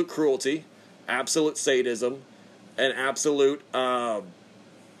absolute cruelty, absolute sadism, and absolute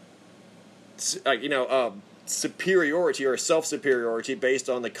superiority or self-superiority based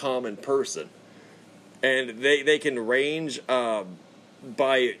on the common person. And they can range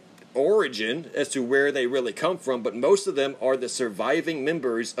by origin as to where they really come from, but most of them are the surviving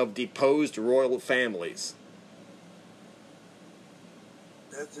members of deposed royal families.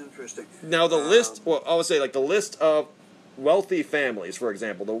 That's interesting. Now the list, well, I would say like the list of wealthy families, for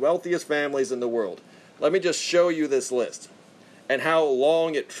example, the wealthiest families in the world. Let me just show you this list and how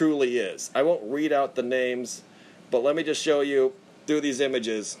long it truly is. I won't read out the names, but let me just show you through these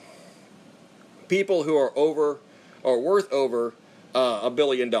images people who are worth over $1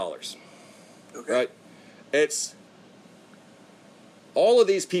 billion. Okay. Right? It's all of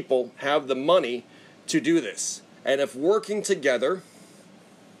these people have the money to do this, and if working together.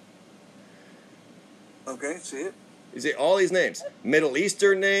 Okay, see it. You see all these names, Middle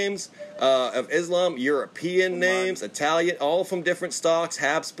Eastern names of Islam, European names, Italian, all from different stocks,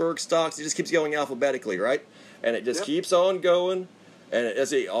 Habsburg stocks. It just keeps going alphabetically, right? And it just keeps on going, and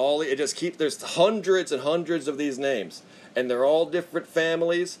there's hundreds and hundreds of these names, and they're all different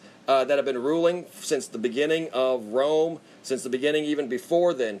families that have been ruling since the beginning of Rome, since the beginning even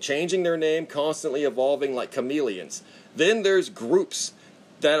before then, changing their name, constantly evolving like chameleons. Then there's groups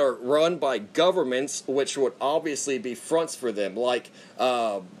that are run by governments, which would obviously be fronts for them, like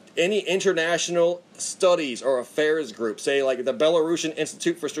any international studies or affairs group, say like the Belarusian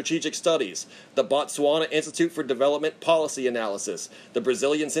Institute for Strategic Studies, the Botswana Institute for Development Policy Analysis, the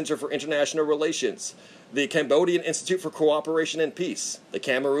Brazilian Center for International Relations, the Cambodian Institute for Cooperation and Peace, the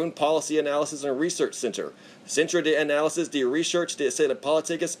Cameroon Policy Analysis and Research Center, Centro de Análisis de Research de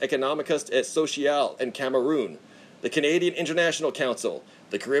Políticas Económicas et Social in Cameroon, the Canadian International Council,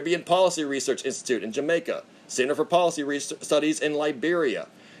 the Caribbean Policy Research Institute in Jamaica, Center for Policy Studies in Liberia.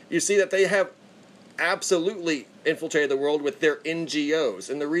 You see that they have absolutely infiltrated the world with their NGOs.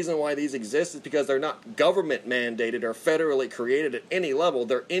 And the reason why these exist is because they're not government mandated or federally created at any level.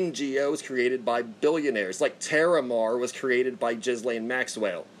 They're NGOs created by billionaires. Like Terramar was created by Ghislaine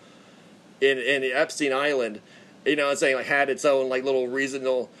Maxwell in Epstein Island. I'm saying like had its own like little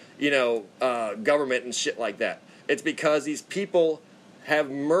regional, government and shit like that. It's because these people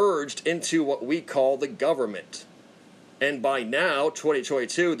have merged into what we call the government. And by now,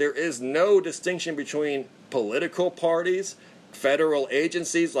 2022, there is no distinction between political parties, federal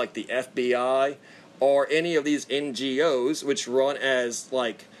agencies like the FBI, or any of these NGOs, which run as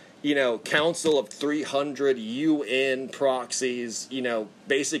Council of 300 UN proxies,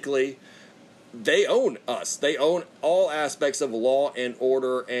 basically. They own us. They own all aspects of law and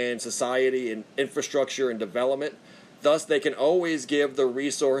order and society and infrastructure and development. Thus, they can always give the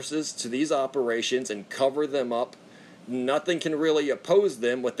resources to these operations and cover them up. Nothing can really oppose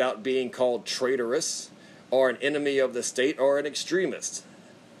them without being called traitorous or an enemy of the state or an extremist.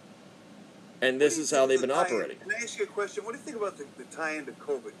 And this is how they've been operating. Can I ask you a question? What do you think about the tie into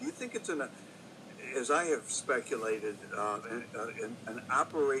COVID? Do you think it's as I have speculated, an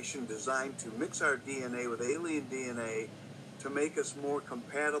operation designed to mix our DNA with alien DNA to make us more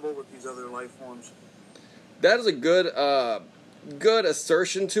compatible with these other life forms? That is a good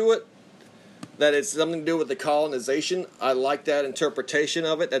assertion to it, that it's something to do with the colonization. I like that interpretation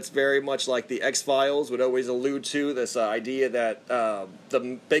of it. That's very much like the X-Files would always allude to, this idea that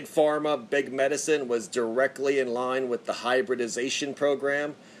the big pharma, big medicine was directly in line with the hybridization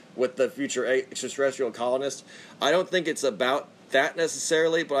program with the future extraterrestrial colonists. I don't think it's about that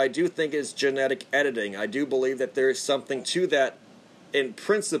necessarily, but I do think it's genetic editing. I do believe that there is something to that in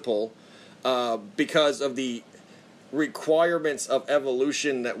principle, because of the requirements of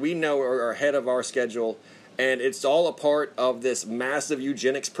evolution that we know are ahead of our schedule, and it's all a part of this massive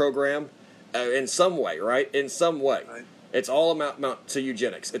eugenics program in some way, right? In some way. Right. It's all amount to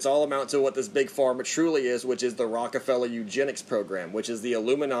eugenics. It's all amount to what this big pharma truly is, which is the Rockefeller eugenics program, which is the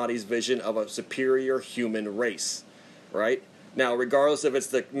Illuminati's vision of a superior human race, right? Now, regardless if it's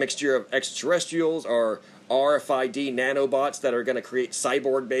the mixture of extraterrestrials or RFID nanobots that are going to create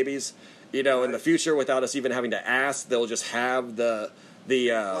cyborg babies, in the future, without us even having to ask, they'll just have the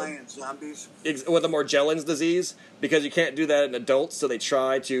Giant zombies. with the Morgellons disease, because you can't do that in adults, so they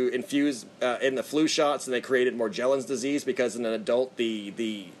try to infuse in the flu shots, and they created Morgellons disease because in an adult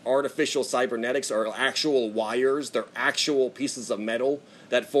the artificial cybernetics are actual wires, they're actual pieces of metal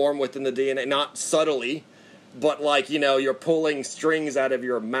that form within the DNA, not subtly, but you're pulling strings out of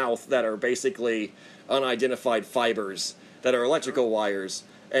your mouth that are basically unidentified fibers that are electrical wires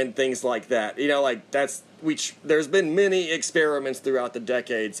and things like that. There's been many experiments throughout the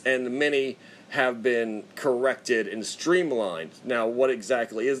decades, and many have been corrected and streamlined. Now, what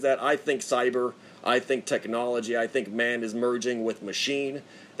exactly is that? I think cyber, I think technology, I think man is merging with machine.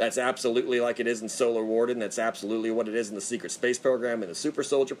 That's absolutely like it is in Solar Warden. That's absolutely what it is in the Secret Space Program and the Super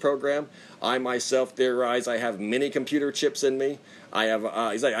Soldier Program. I myself theorize I have many computer chips in me.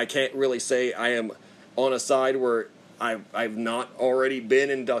 I can't really say I am on a side where I've not already been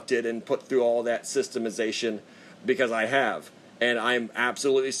inducted and put through all that systemization, because I have. And I'm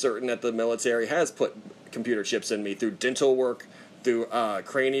absolutely certain that the military has put computer chips in me through dental work, through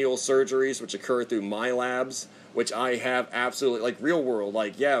cranial surgeries, which occur through my labs, which I have absolutely, real world.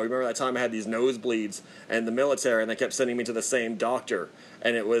 Remember that time I had these nosebleeds and the military, and they kept sending me to the same doctor.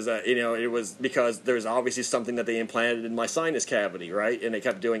 And it was, it was because there's obviously something that they implanted in my sinus cavity, right? And they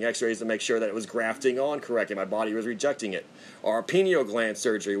kept doing x-rays to make sure that it was grafting on correctly. My body was rejecting it. Or pineal gland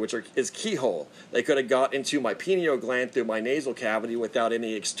surgery, which is keyhole. They could have got into my pineal gland through my nasal cavity without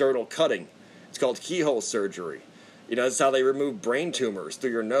any external cutting. It's called keyhole surgery. That's how they remove brain tumors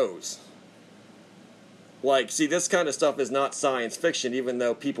through your nose. This kind of stuff is not science fiction, even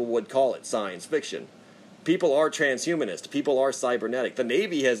though people would call it science fiction. People are transhumanist. People are cybernetic. The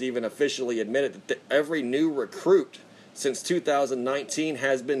Navy has even officially admitted that every new recruit since 2019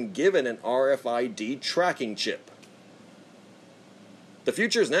 has been given an RFID tracking chip. The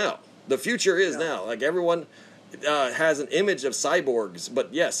future is now. The future is now. Everyone has an image of cyborgs,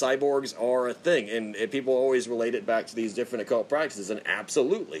 but yes, cyborgs are a thing, and people always relate it back to these different occult practices, and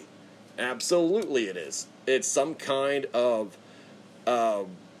absolutely it is. It's some kind of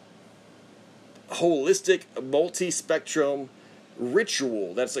holistic, multi-spectrum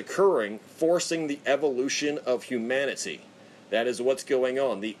ritual that's occurring, forcing the evolution of humanity. That is what's going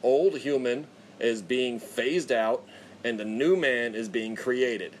on. The old human is being phased out, and the new man is being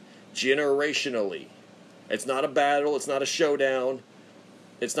created generationally. It's not a battle. It's not a showdown.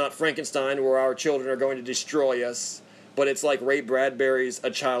 It's not Frankenstein where our children are going to destroy us. But it's like Ray Bradbury's A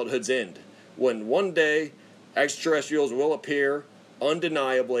Childhood's End, when one day extraterrestrials will appear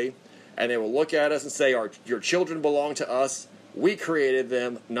undeniably, and they will look at us and say, your children belong to us. We created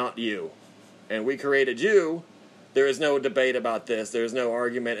them, not you. And we created you. There is no debate about this. There is no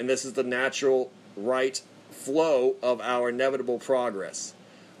argument. And this is the natural right flow of our inevitable progress.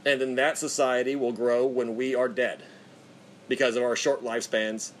 And then that society will grow when we are dead because of our short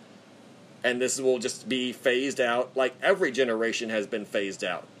lifespans. And this will just be phased out like every generation has been phased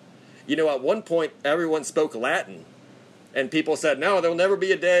out. At one point, everyone spoke Latin. And people said, no, there'll never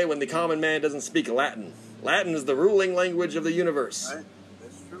be a day when the common man doesn't speak Latin. Latin is the ruling language of the universe. Right.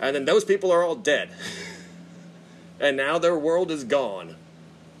 That's true. And then those people are all dead. And now their world is gone.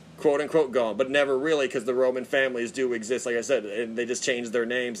 Quote unquote gone. But never really, because the Roman families do exist, like I said, and they just changed their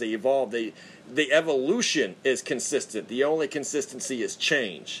names, they evolved. The evolution is consistent. The only consistency is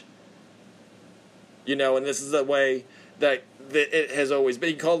change. And this is the way that it has always been.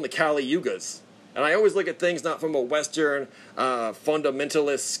 You can call them the Kali Yugas. And I always look at things not from a Western,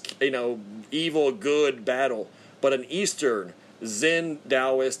 fundamentalist, evil, good battle, but an Eastern, Zen,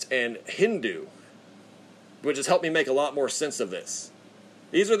 Taoist, and Hindu, which has helped me make a lot more sense of this.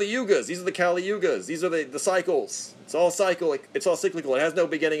 These are the Yugas. These are the Kali Yugas. These are the cycles. It's all cyclical. It's all cyclical. It has no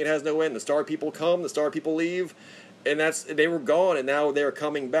beginning. It has no end. The star people come. The star people leave. And they were gone, and now they're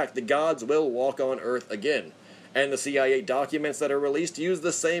coming back. The gods will walk on Earth again. And the CIA documents that are released use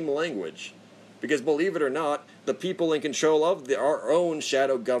the same language. Because believe it or not, the people in control of our own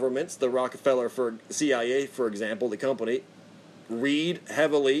shadow governments, the Rockefeller CIA, for example, the company, read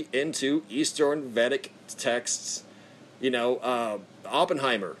heavily into Eastern Vedic texts.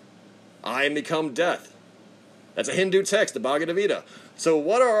 Oppenheimer, I am become death. That's a Hindu text, the Bhagavad Gita. So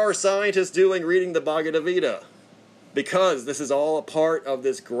what are our scientists doing reading the Bhagavad Gita? because this is all a part of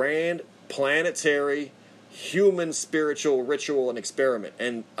this grand planetary human spiritual ritual and experiment.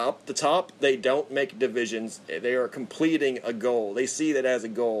 And up the top, they don't make divisions. They are completing a goal. They see that as a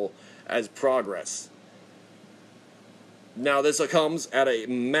goal, as progress. Now, this comes at a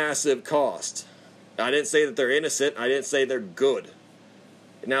massive cost. I didn't say that they're innocent. I didn't say they're good.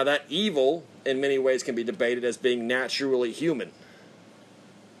 Now, that evil, in many ways, can be debated as being naturally human.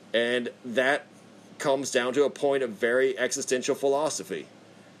 And that comes down to a point of very existential philosophy.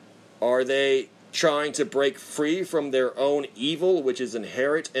 Are they trying to break free from their own evil, which is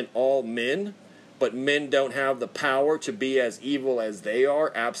inherent in all men, but men don't have the power to be as evil as they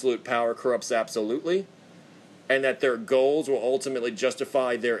are? Absolute power corrupts absolutely. And that their goals will ultimately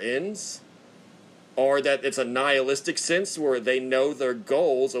justify their ends? Or that it's a nihilistic sense where they know their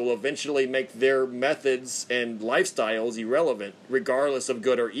goals will eventually make their methods and lifestyles irrelevant, regardless of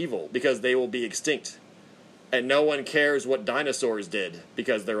good or evil, because they will be extinct. And no one cares what dinosaurs did,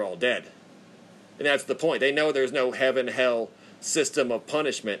 because they're all dead. And that's the point. They know there's no heaven-hell system of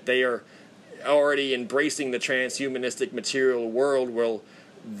punishment. They are already embracing the transhumanistic material world where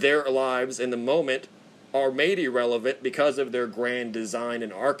their lives in the moment are made irrelevant because of their grand design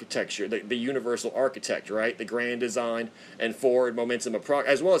and architecture, the universal architect, right? The grand design and forward momentum of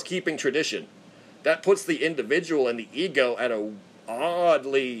progress, as well as keeping tradition. That puts the individual and the ego at a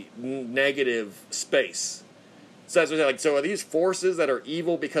oddly negative space. So that's what like. So are these forces that are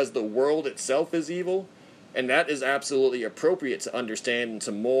evil because the world itself is evil? And that is absolutely appropriate to understand and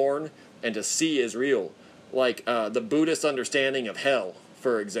to mourn and to see as real. Like the Buddhist understanding of hell,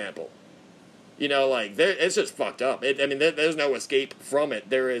 for example. You know, like, it's just fucked up. There's no escape from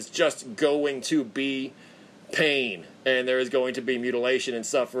it. There is just going to be pain, and there is going to be mutilation and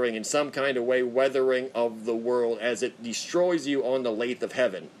suffering in some kind of way, weathering of the world as it destroys you on the lathe of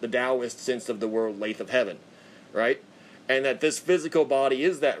heaven, the Taoist sense of the word lathe of heaven, right? And that this physical body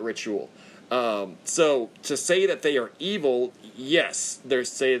is that ritual. So to say that they are evil, yes. They're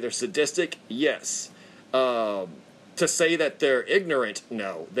sadistic, yes. To say that they're ignorant,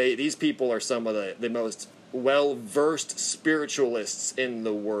 no. These people are some of the most well-versed spiritualists in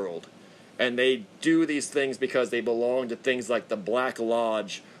the world. And they do these things because they belong to things like the Black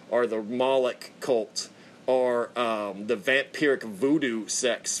Lodge or the Moloch cult or the vampiric voodoo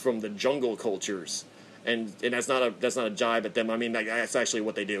sects from the jungle cultures. And that's not a jibe at them. I mean, that's actually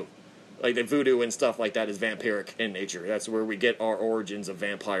what they do. Like the voodoo and stuff like that is vampiric in nature. That's where we get our origins of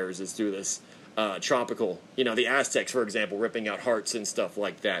vampires, is through this tropical, the Aztecs, for example, ripping out hearts and stuff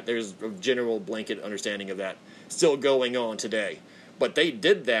like that. There's a general blanket understanding of that still going on today. But they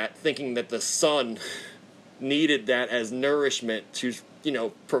did that thinking that the sun needed that as nourishment to,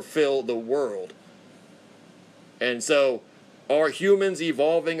 fulfill the world. And so, are humans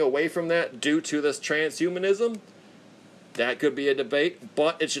evolving away from that due to this transhumanism? That could be a debate,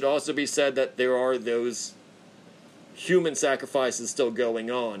 but it should also be said that there are those human sacrifices still going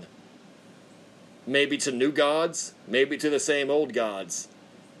on. Maybe to new gods, maybe to the same old gods.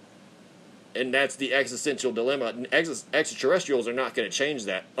 And that's the existential dilemma. And extraterrestrials are not going to change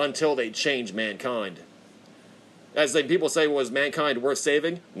that until they change mankind. As people say, was mankind worth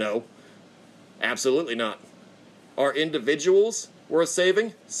saving? No. Absolutely not. Are individuals worth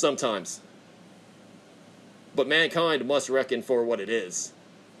saving? Sometimes. But mankind must reckon for what it is.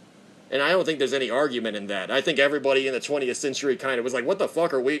 And I don't think there's any argument in that. I think everybody in the 20th century kind of was like, what the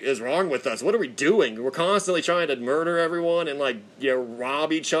fuck is wrong with us? What are we doing? We're constantly trying to murder everyone and,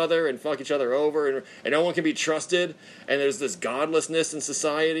 rob each other and fuck each other over, and no one can be trusted. And there's this godlessness in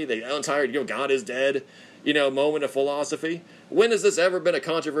society. The entire, God is dead, moment of philosophy. When has this ever been a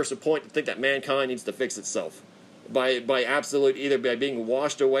controversial point to think that mankind needs to fix itself? By either by being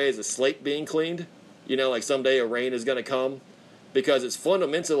washed away as a slate being cleaned, like someday a rain is going to come, because it's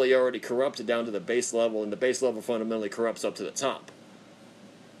fundamentally already corrupted down to the base level, and the base level fundamentally corrupts up to the top.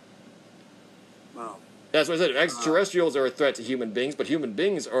 Wow. That's what I said. Extraterrestrials are a threat to human beings, but human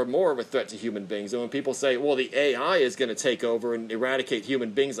beings are more of a threat to human beings. And when people say, well, the AI is going to take over and eradicate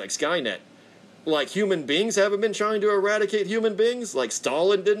human beings like Skynet, like human beings haven't been trying to eradicate human beings? Like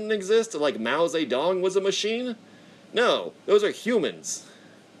Stalin didn't exist? Like Mao Zedong was a machine? No, those are humans.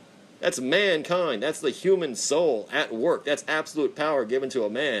 That's mankind. That's the human soul at work. That's absolute power given to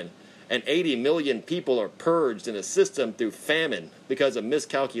a man. And 80 million people are purged in a system through famine because of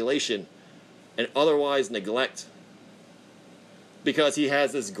miscalculation and otherwise neglect. Because he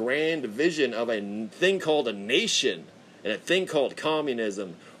has this grand vision of a thing called a nation and a thing called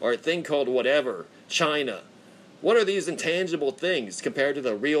communism or a thing called whatever, China. What are these intangible things compared to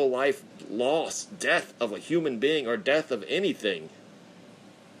the real life loss, death of a human being or death of anything?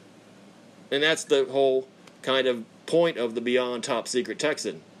 And that's the whole kind of point of the Beyond Top Secret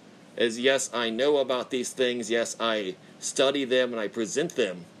Texan. Is yes, I know about these things, yes, I study them and I present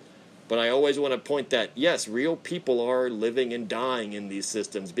them, but I always want to point that, yes, real people are living and dying in these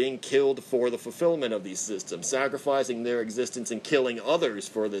systems, being killed for the fulfillment of these systems, sacrificing their existence and killing others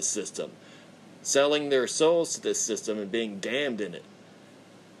for this system, selling their souls to this system and being damned in it.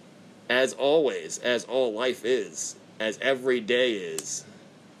 As always, as all life is, as every day is.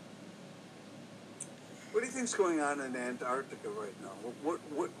 What do you think's going on in Antarctica right now?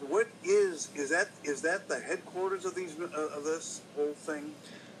 What is that the headquarters of this whole thing?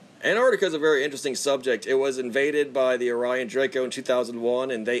 Antarctica is a very interesting subject. It was invaded by the Orion Draco in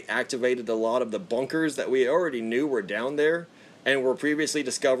 2001, and they activated a lot of the bunkers that we already knew were down there and were previously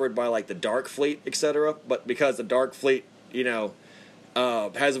discovered by like the Dark Fleet, etc. But because the Dark Fleet,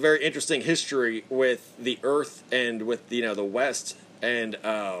 has a very interesting history with the Earth and with the West, and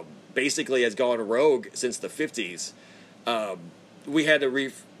basically has gone rogue since the 50s. We had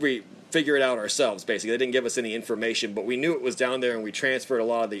to figure it out ourselves, basically. They didn't give us any information, but we knew it was down there, and we transferred a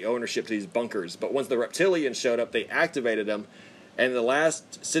lot of the ownership to these bunkers. But once the reptilians showed up, they activated them, and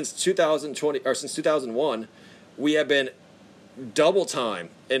since 2001, we have been double time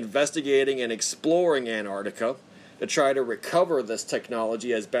investigating and exploring Antarctica to try to recover this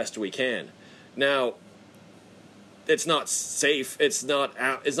technology as best we can. Now, it's not safe. It's not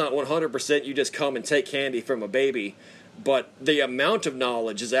 100% you just come and take candy from a baby. But the amount of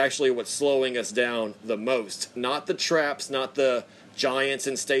knowledge is actually what's slowing us down the most. Not the traps, not the giants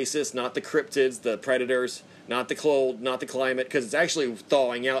in stasis, not the cryptids, the predators, not the cold, not the climate, because it's actually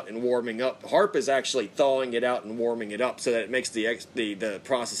thawing out and warming up. HAARP is actually thawing it out and warming it up so that it makes the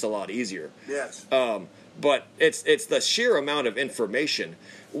process a lot easier. Yes. But it's the sheer amount of information.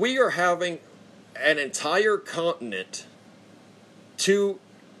 We are having an entire continent to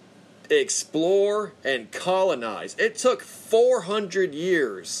explore and colonize. It took 400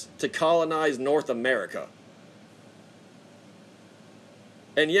 years to colonize North America.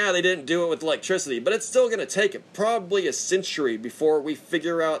 And yeah, they didn't do it with electricity, but it's still going to take probably a century before we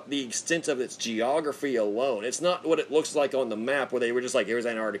figure out the extent of its geography alone. It's not what it looks like on the map where they were just like, here's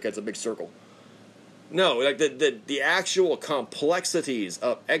Antarctica, it's a big circle. No, like the actual complexities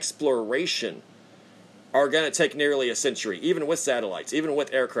of exploration are going to take nearly a century, even with satellites, even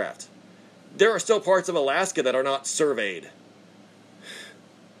with aircraft. There are still parts of Alaska that are not surveyed.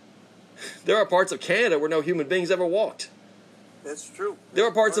 There are parts of Canada where no human beings ever walked. That's true. There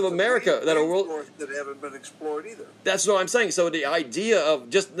are parts of America that haven't been explored either. That's what I'm saying. So the idea of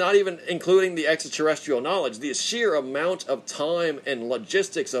just not even including the extraterrestrial knowledge, the sheer amount of time and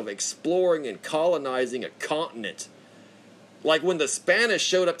logistics of exploring and colonizing a continent. Like when the Spanish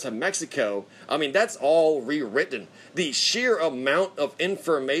showed up to Mexico, I mean, that's all rewritten. The sheer amount of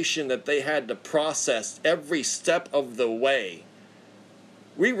information that they had to process every step of the way.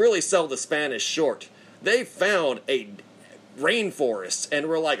 We really sell the Spanish short. They found a rainforest and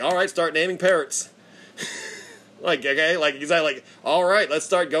we're like, all right, start naming parrots. All right, let's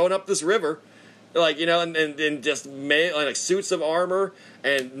start going up this river. And just like suits of armor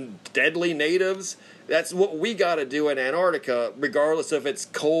and deadly natives. That's what we got to do in Antarctica, regardless if it's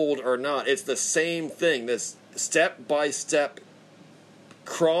cold or not. It's the same thing. This step-by-step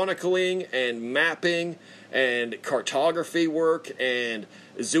chronicling and mapping and cartography work and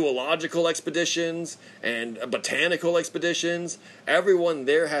zoological expeditions and botanical expeditions. Everyone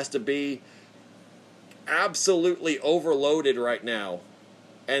there has to be absolutely overloaded right now.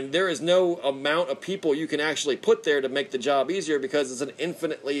 And there is no amount of people you can actually put there to make the job easier because it's an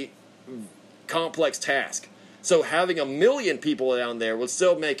infinitely complex task. So having 1 million people down there would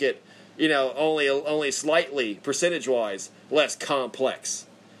still make it, only slightly percentage-wise less complex.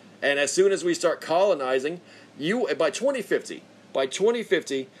 And as soon as we start colonizing, by 2050,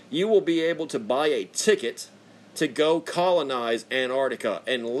 you will be able to buy a ticket to go colonize Antarctica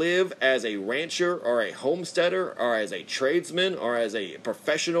and live as a rancher or a homesteader or as a tradesman or as a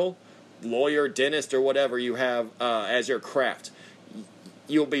professional lawyer, dentist, or whatever you have as your craft.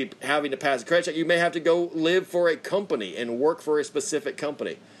 You'll be having to pass a credit check. You may have to go live for a company and work for a specific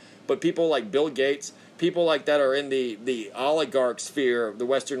company. But people like Bill Gates, people like that are in the oligarch sphere of the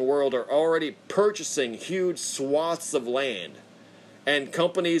Western world are already purchasing huge swaths of land. And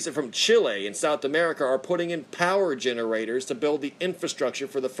companies from Chile and South America are putting in power generators to build the infrastructure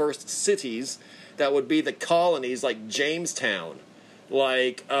for the first cities that would be the colonies like Jamestown,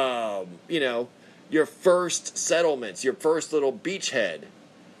 like, your first settlements, your first little beachhead.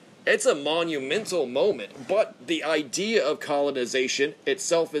 It's a monumental moment, but the idea of colonization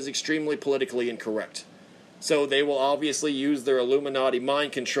itself is extremely politically incorrect. So they will obviously use their Illuminati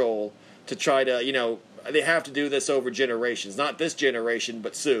mind control to try to, they have to do this over generations. Not this generation,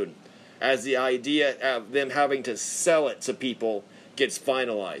 but soon. As the idea of them having to sell it to people gets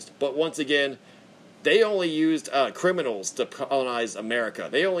finalized. But once again, they only used criminals to colonize America.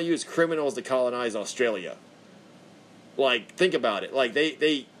 They only used criminals to colonize Australia. Like, think about it. Like,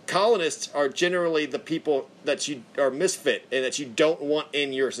 they colonists are generally the people that you are misfit and that you don't want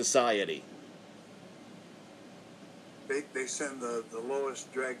in your society. They send the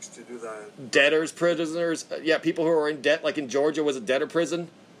lowest dregs to do that. Debtors, prisoners, yeah, people who are in debt, like in Georgia was a debtor prison.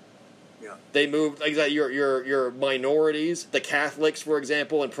 Yeah. They moved, like your minorities, the Catholics, for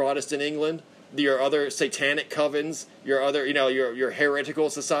example, in Protestant England, your other satanic covens, your other, your heretical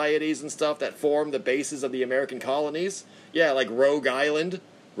societies and stuff that form the basis of the American colonies. Yeah, like Rogue Island,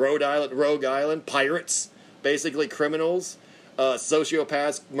 pirates, basically criminals,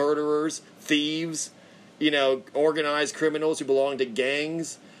 sociopaths, murderers, thieves, organized criminals who belong to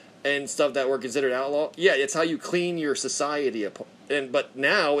gangs and stuff that were considered outlaw. Yeah, it's how you clean your society up. But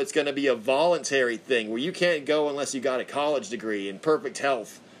now it's going to be a voluntary thing where you can't go unless you got a college degree and perfect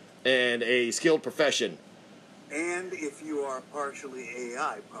health and a skilled profession. And if you are partially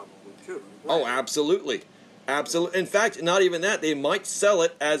AI, probably too. Oh, absolutely. Absolutely. In fact, not even that. They might sell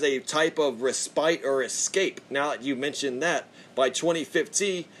it as a type of respite or escape. Now that you mentioned that, by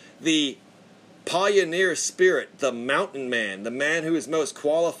 2050, the pioneer spirit, the mountain man, the man who is most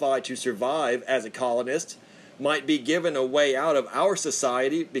qualified to survive as a colonist, might be given a way out of our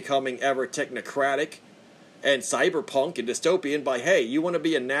society becoming ever technocratic and cyberpunk and dystopian by, hey, you want to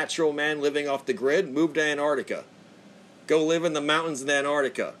be a natural man living off the grid? Move to Antarctica. Go live in the mountains in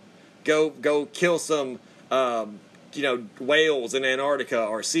Antarctica. Go kill some, whales in Antarctica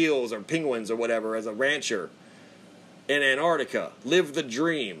or seals or penguins or whatever as a rancher in Antarctica. Live the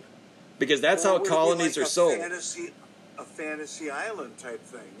dream. Because that's how colonies are sold. A fantasy island type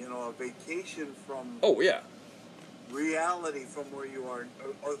thing, a vacation from... Oh, yeah. Reality from where you are,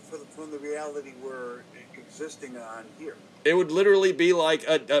 or from the reality we're existing on here. It would literally be like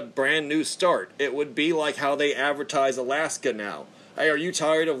a brand new start. It would be like how they advertise Alaska now. Hey, are you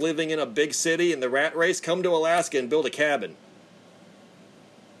tired of living in a big city in the rat race? Come to Alaska and build a cabin.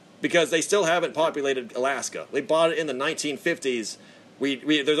 Because they still haven't populated Alaska. They bought it in the 1950s.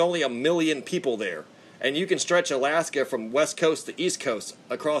 There's only 1 million people there. And you can stretch Alaska from west coast to east coast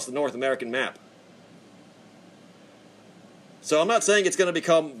across the North American map. So I'm not saying it's going to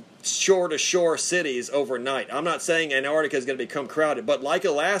become shore-to-shore cities overnight. I'm not saying Antarctica is going to become crowded. But like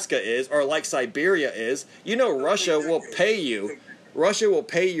Alaska is, or like Siberia is, Russia will pay you. Russia will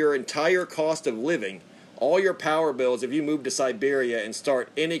pay your entire cost of living, all your power bills, if you move to Siberia and start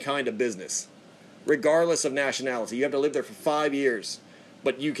any kind of business, regardless of nationality. You have to live there for 5 years.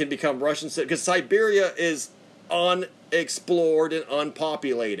 But you can become Russian citizen. Because Siberia is unexplored and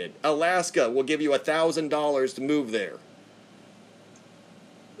unpopulated. Alaska will give you $1,000 to move there.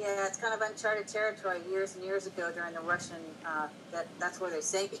 Yeah, it's kind of uncharted territory. Years and years ago during the Russian, that's where they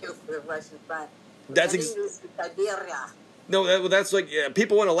sank you for the Russian front. That's Siberia. No, that's like,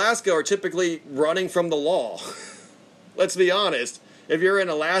 people in Alaska are typically running from the law. Let's be honest. If you're in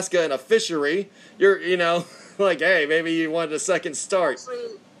Alaska in a fishery, you're, like, hey, maybe you wanted a second start.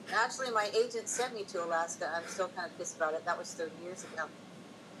 Actually, my agent sent me to Alaska. I'm still kind of pissed about it. That was 30 years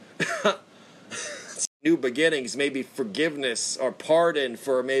ago. New beginnings, maybe forgiveness or pardon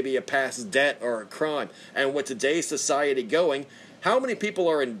for maybe a past debt or a crime. And with today's society going, how many people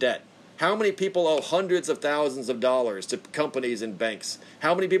are in debt? How many people owe hundreds of thousands of dollars to companies and banks?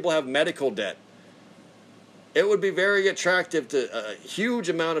 How many people have medical debt? It would be very attractive to a huge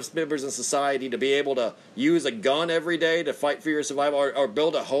amount of members in society to be able to use a gun every day to fight for your survival, or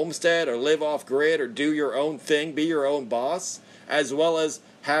build a homestead, or live off grid, or do your own thing, be your own boss, as well as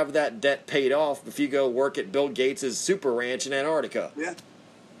have that debt paid off if you go work at Bill Gates' super ranch in Antarctica. Yeah.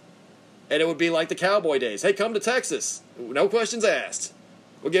 And it would be like the cowboy days. Hey, come to Texas. No questions asked.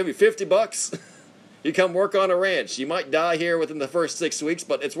 We'll give you $50. You come work on a ranch. You might die here within the first 6 weeks,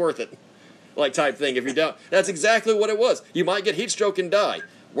 but it's worth it. Like type thing if you don't. That's exactly what it was. You might get heat stroke and die.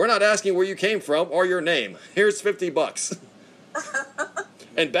 We're not asking where you came from or your name. Here's $50.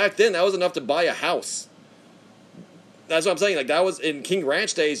 And back then, that was enough to buy a house. That's what I'm saying. Like, that was in King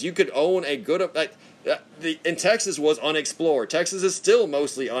Ranch days. You could own a good. In Texas was unexplored. Texas is still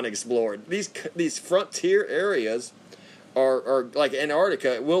mostly unexplored. These frontier areas are like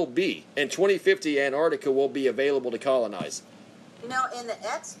Antarctica will be. In 2050, Antarctica will be available to colonize. In the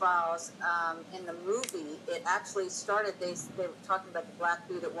X-Files, in the movie, it actually started, they were talking about the black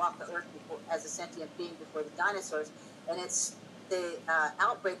dude that walked the earth as a sentient being before the dinosaurs, and it's the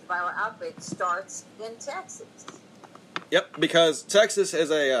viral outbreak starts in Texas. Yep, because Texas has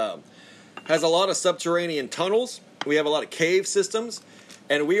has a lot of subterranean tunnels. We have a lot of cave systems,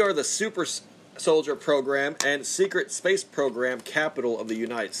 and we are the Super Soldier Program and Secret Space Program capital of the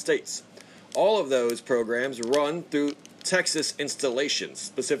United States. All of those programs run through Texas installations,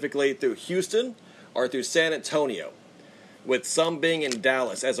 specifically through Houston or through San Antonio, with some being in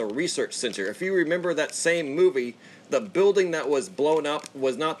Dallas as a research center. If you remember that same movie, the building that was blown up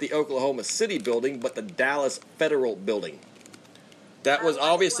was not the Oklahoma City building, but the Dallas Federal building. That was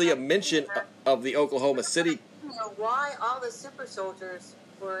obviously a mention of the Oklahoma City. Why all the super soldiers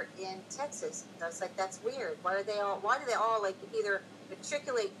were in Texas? I was like, that's weird. Why do they all like either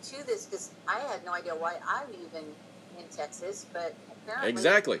matriculate to this? Because I had no idea why I'm even in Texas, but apparently.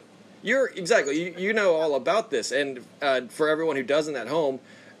 Exactly. You know all about this, and for everyone who doesn't at home,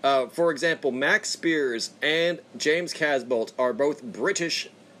 for example, Max Spears and James Casbolt are both British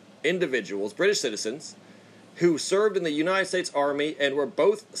individuals, British citizens, who served in the United States Army and were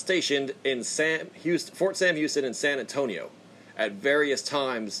both stationed in Fort Sam Houston and San Antonio at various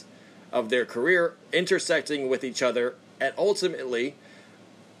times of their career, intersecting with each other, and ultimately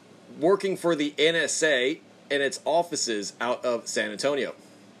working for the NSA in its offices out of San Antonio.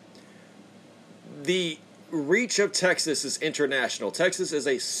 The reach of Texas is international. Texas is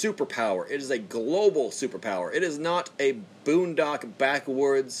a superpower. It is a global superpower. It is not a boondock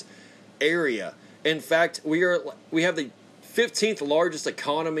backwoods area. In fact, we have the 15th largest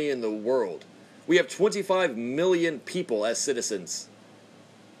economy in the world. We have 25 million people as citizens.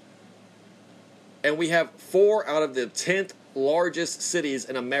 And we have 4 out of the 10th largest cities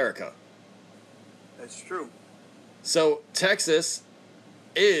in America. That's true. So Texas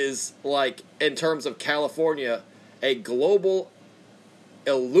is, like, in terms of California, a global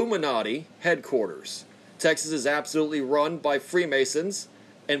Illuminati headquarters. Texas is absolutely run by Freemasons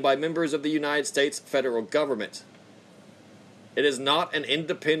and by members of the United States federal government. It is not an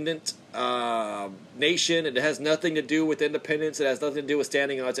independent nation. It has nothing to do with independence. It has nothing to do with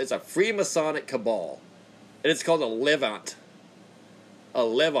standing on its. It's a Freemasonic cabal. And it's called a Levant. A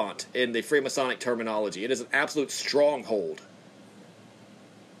Levant in the Freemasonic terminology. It is an absolute stronghold.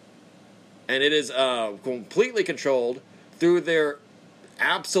 And it is completely controlled through their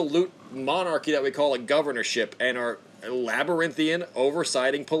absolute monarchy that we call a governorship and our labyrinthian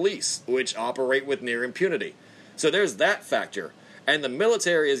oversighting police, which operate with near impunity. So there's that factor. And the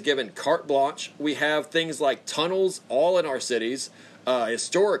military is given carte blanche. We have things like tunnels all in our cities.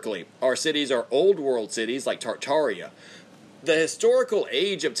 Historically, our cities are old world cities like Tartaria. The historical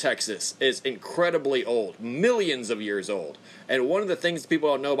age of Texas is incredibly old, millions of years old. And one of the things people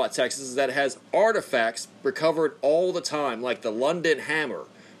don't know about Texas is that it has artifacts recovered all the time, like the London Hammer,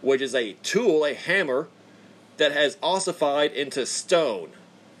 which is a tool, a hammer, that has ossified into stone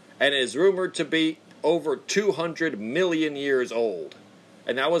and is rumored to be over 200 million years old.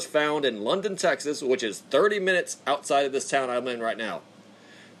 And that was found in London, Texas, which is 30 minutes outside of this town I'm in right now.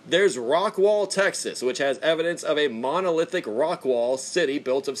 There's Rockwall, Texas, which has evidence of a monolithic rock wall city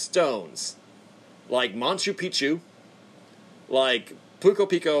built of stones. Like Machu Picchu, like Puco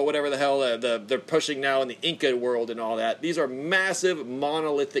Pico, whatever the hell they're pushing now in the Inca world and all that. These are massive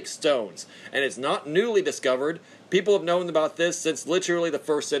monolithic stones. And it's not newly discovered. People have known about this since literally the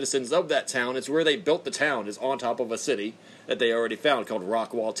first citizens of that town. It's where they built the town, is on top of a city that they already found called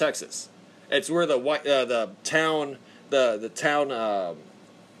Rockwall, Texas. It's where where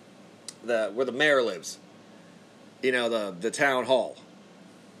the mayor lives. You know, the town hall.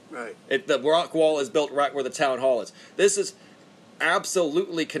 Right. The rock wall is built right where the town hall is. This is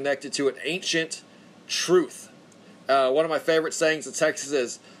absolutely connected to an ancient truth. One of my favorite sayings in Texas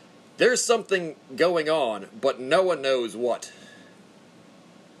is, there's something going on, but no one knows what.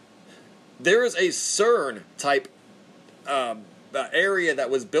 There is a CERN type area that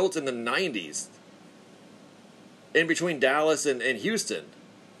was built in the 90s in between Dallas and Houston.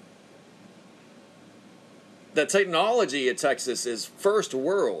 The technology in Texas is first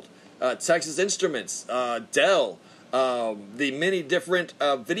world. Texas Instruments, Dell, the many different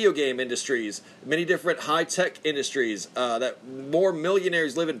video game industries, many different high-tech industries, that more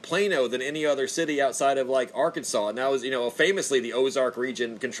millionaires live in Plano than any other city outside of, like, Arkansas. And that was, famously the Ozark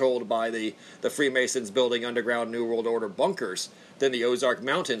region controlled by the Freemasons building underground New World Order bunkers. Then the Ozark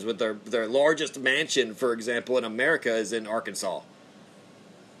Mountains with their largest mansion, for example, in America is in Arkansas.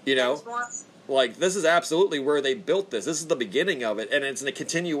 Like, this is absolutely where they built this. This is the beginning of it, and it's a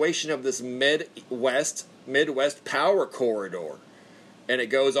continuation of this Midwest power corridor. And it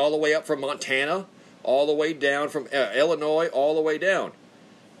goes all the way up from Montana, all the way down from Illinois, all the way down.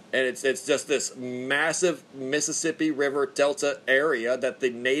 And it's just this massive Mississippi River Delta area that the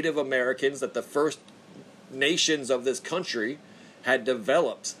Native Americans, that the first nations of this country had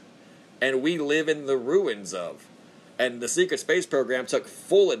developed. and we live in the ruins of. And the secret space program took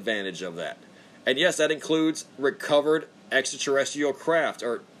full advantage of that. And yes, that includes recovered extraterrestrial craft,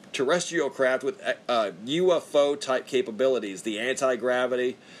 or terrestrial craft with UFO-type capabilities, the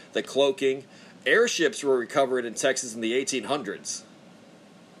anti-gravity, the cloaking. Airships were recovered in Texas in the 1800s.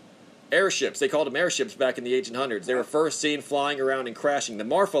 Airships, they called them airships back in the 1800s. They were first seen flying around and crashing. The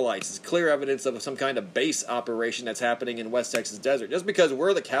Marfa-lights is clear evidence of some kind of base operation that's happening in West Texas desert. Just because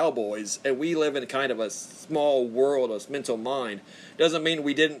we're the cowboys and we live in kind of a small world, a mental mind, doesn't mean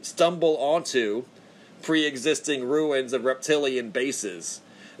we didn't stumble onto pre-existing ruins of reptilian bases.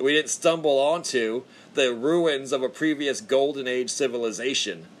 We didn't stumble onto the ruins of a previous golden age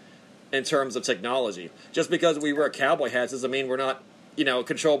civilization in terms of technology. Just because we wear cowboy hats doesn't mean we're not,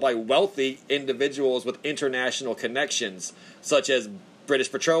 controlled by wealthy individuals with international connections, such as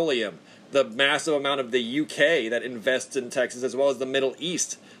British Petroleum, the massive amount of the UK that invests in Texas, as well as the Middle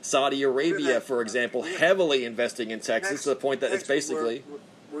East. Saudi Arabia, for example, heavily investing in Texas to the point that it's basically...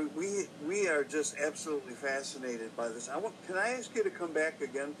 We are just absolutely fascinated by this. Can I ask you to come back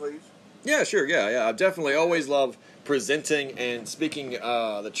again, please? Yeah, sure, yeah. I definitely always love presenting and speaking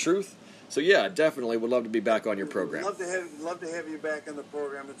the truth. So yeah, definitely would love to be back on your program. Love to have you back on the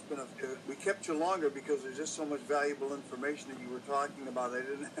program. It's been we kept you longer because there's just so much valuable information that you were talking about.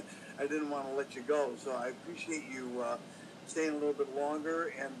 I didn't want to let you go, so I appreciate you staying a little bit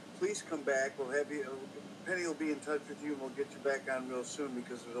longer. And please come back. We'll have you. Penny will be in touch with you, and we'll get you back on real soon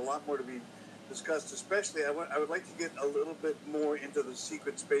because there's a lot more to be discussed. Especially, I would like to get a little bit more into the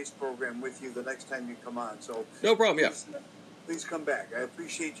secret space program with you the next time you come on. So no problem. Yeah. Please come back. I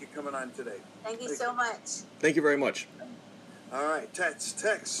appreciate you coming on today. Thank you so much. Thank you very much. All right,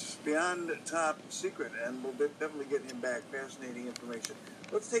 Tex, Beyond Top Secret, and we'll definitely get him back. Fascinating information.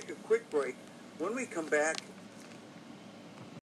 Let's take a quick break. When we come back,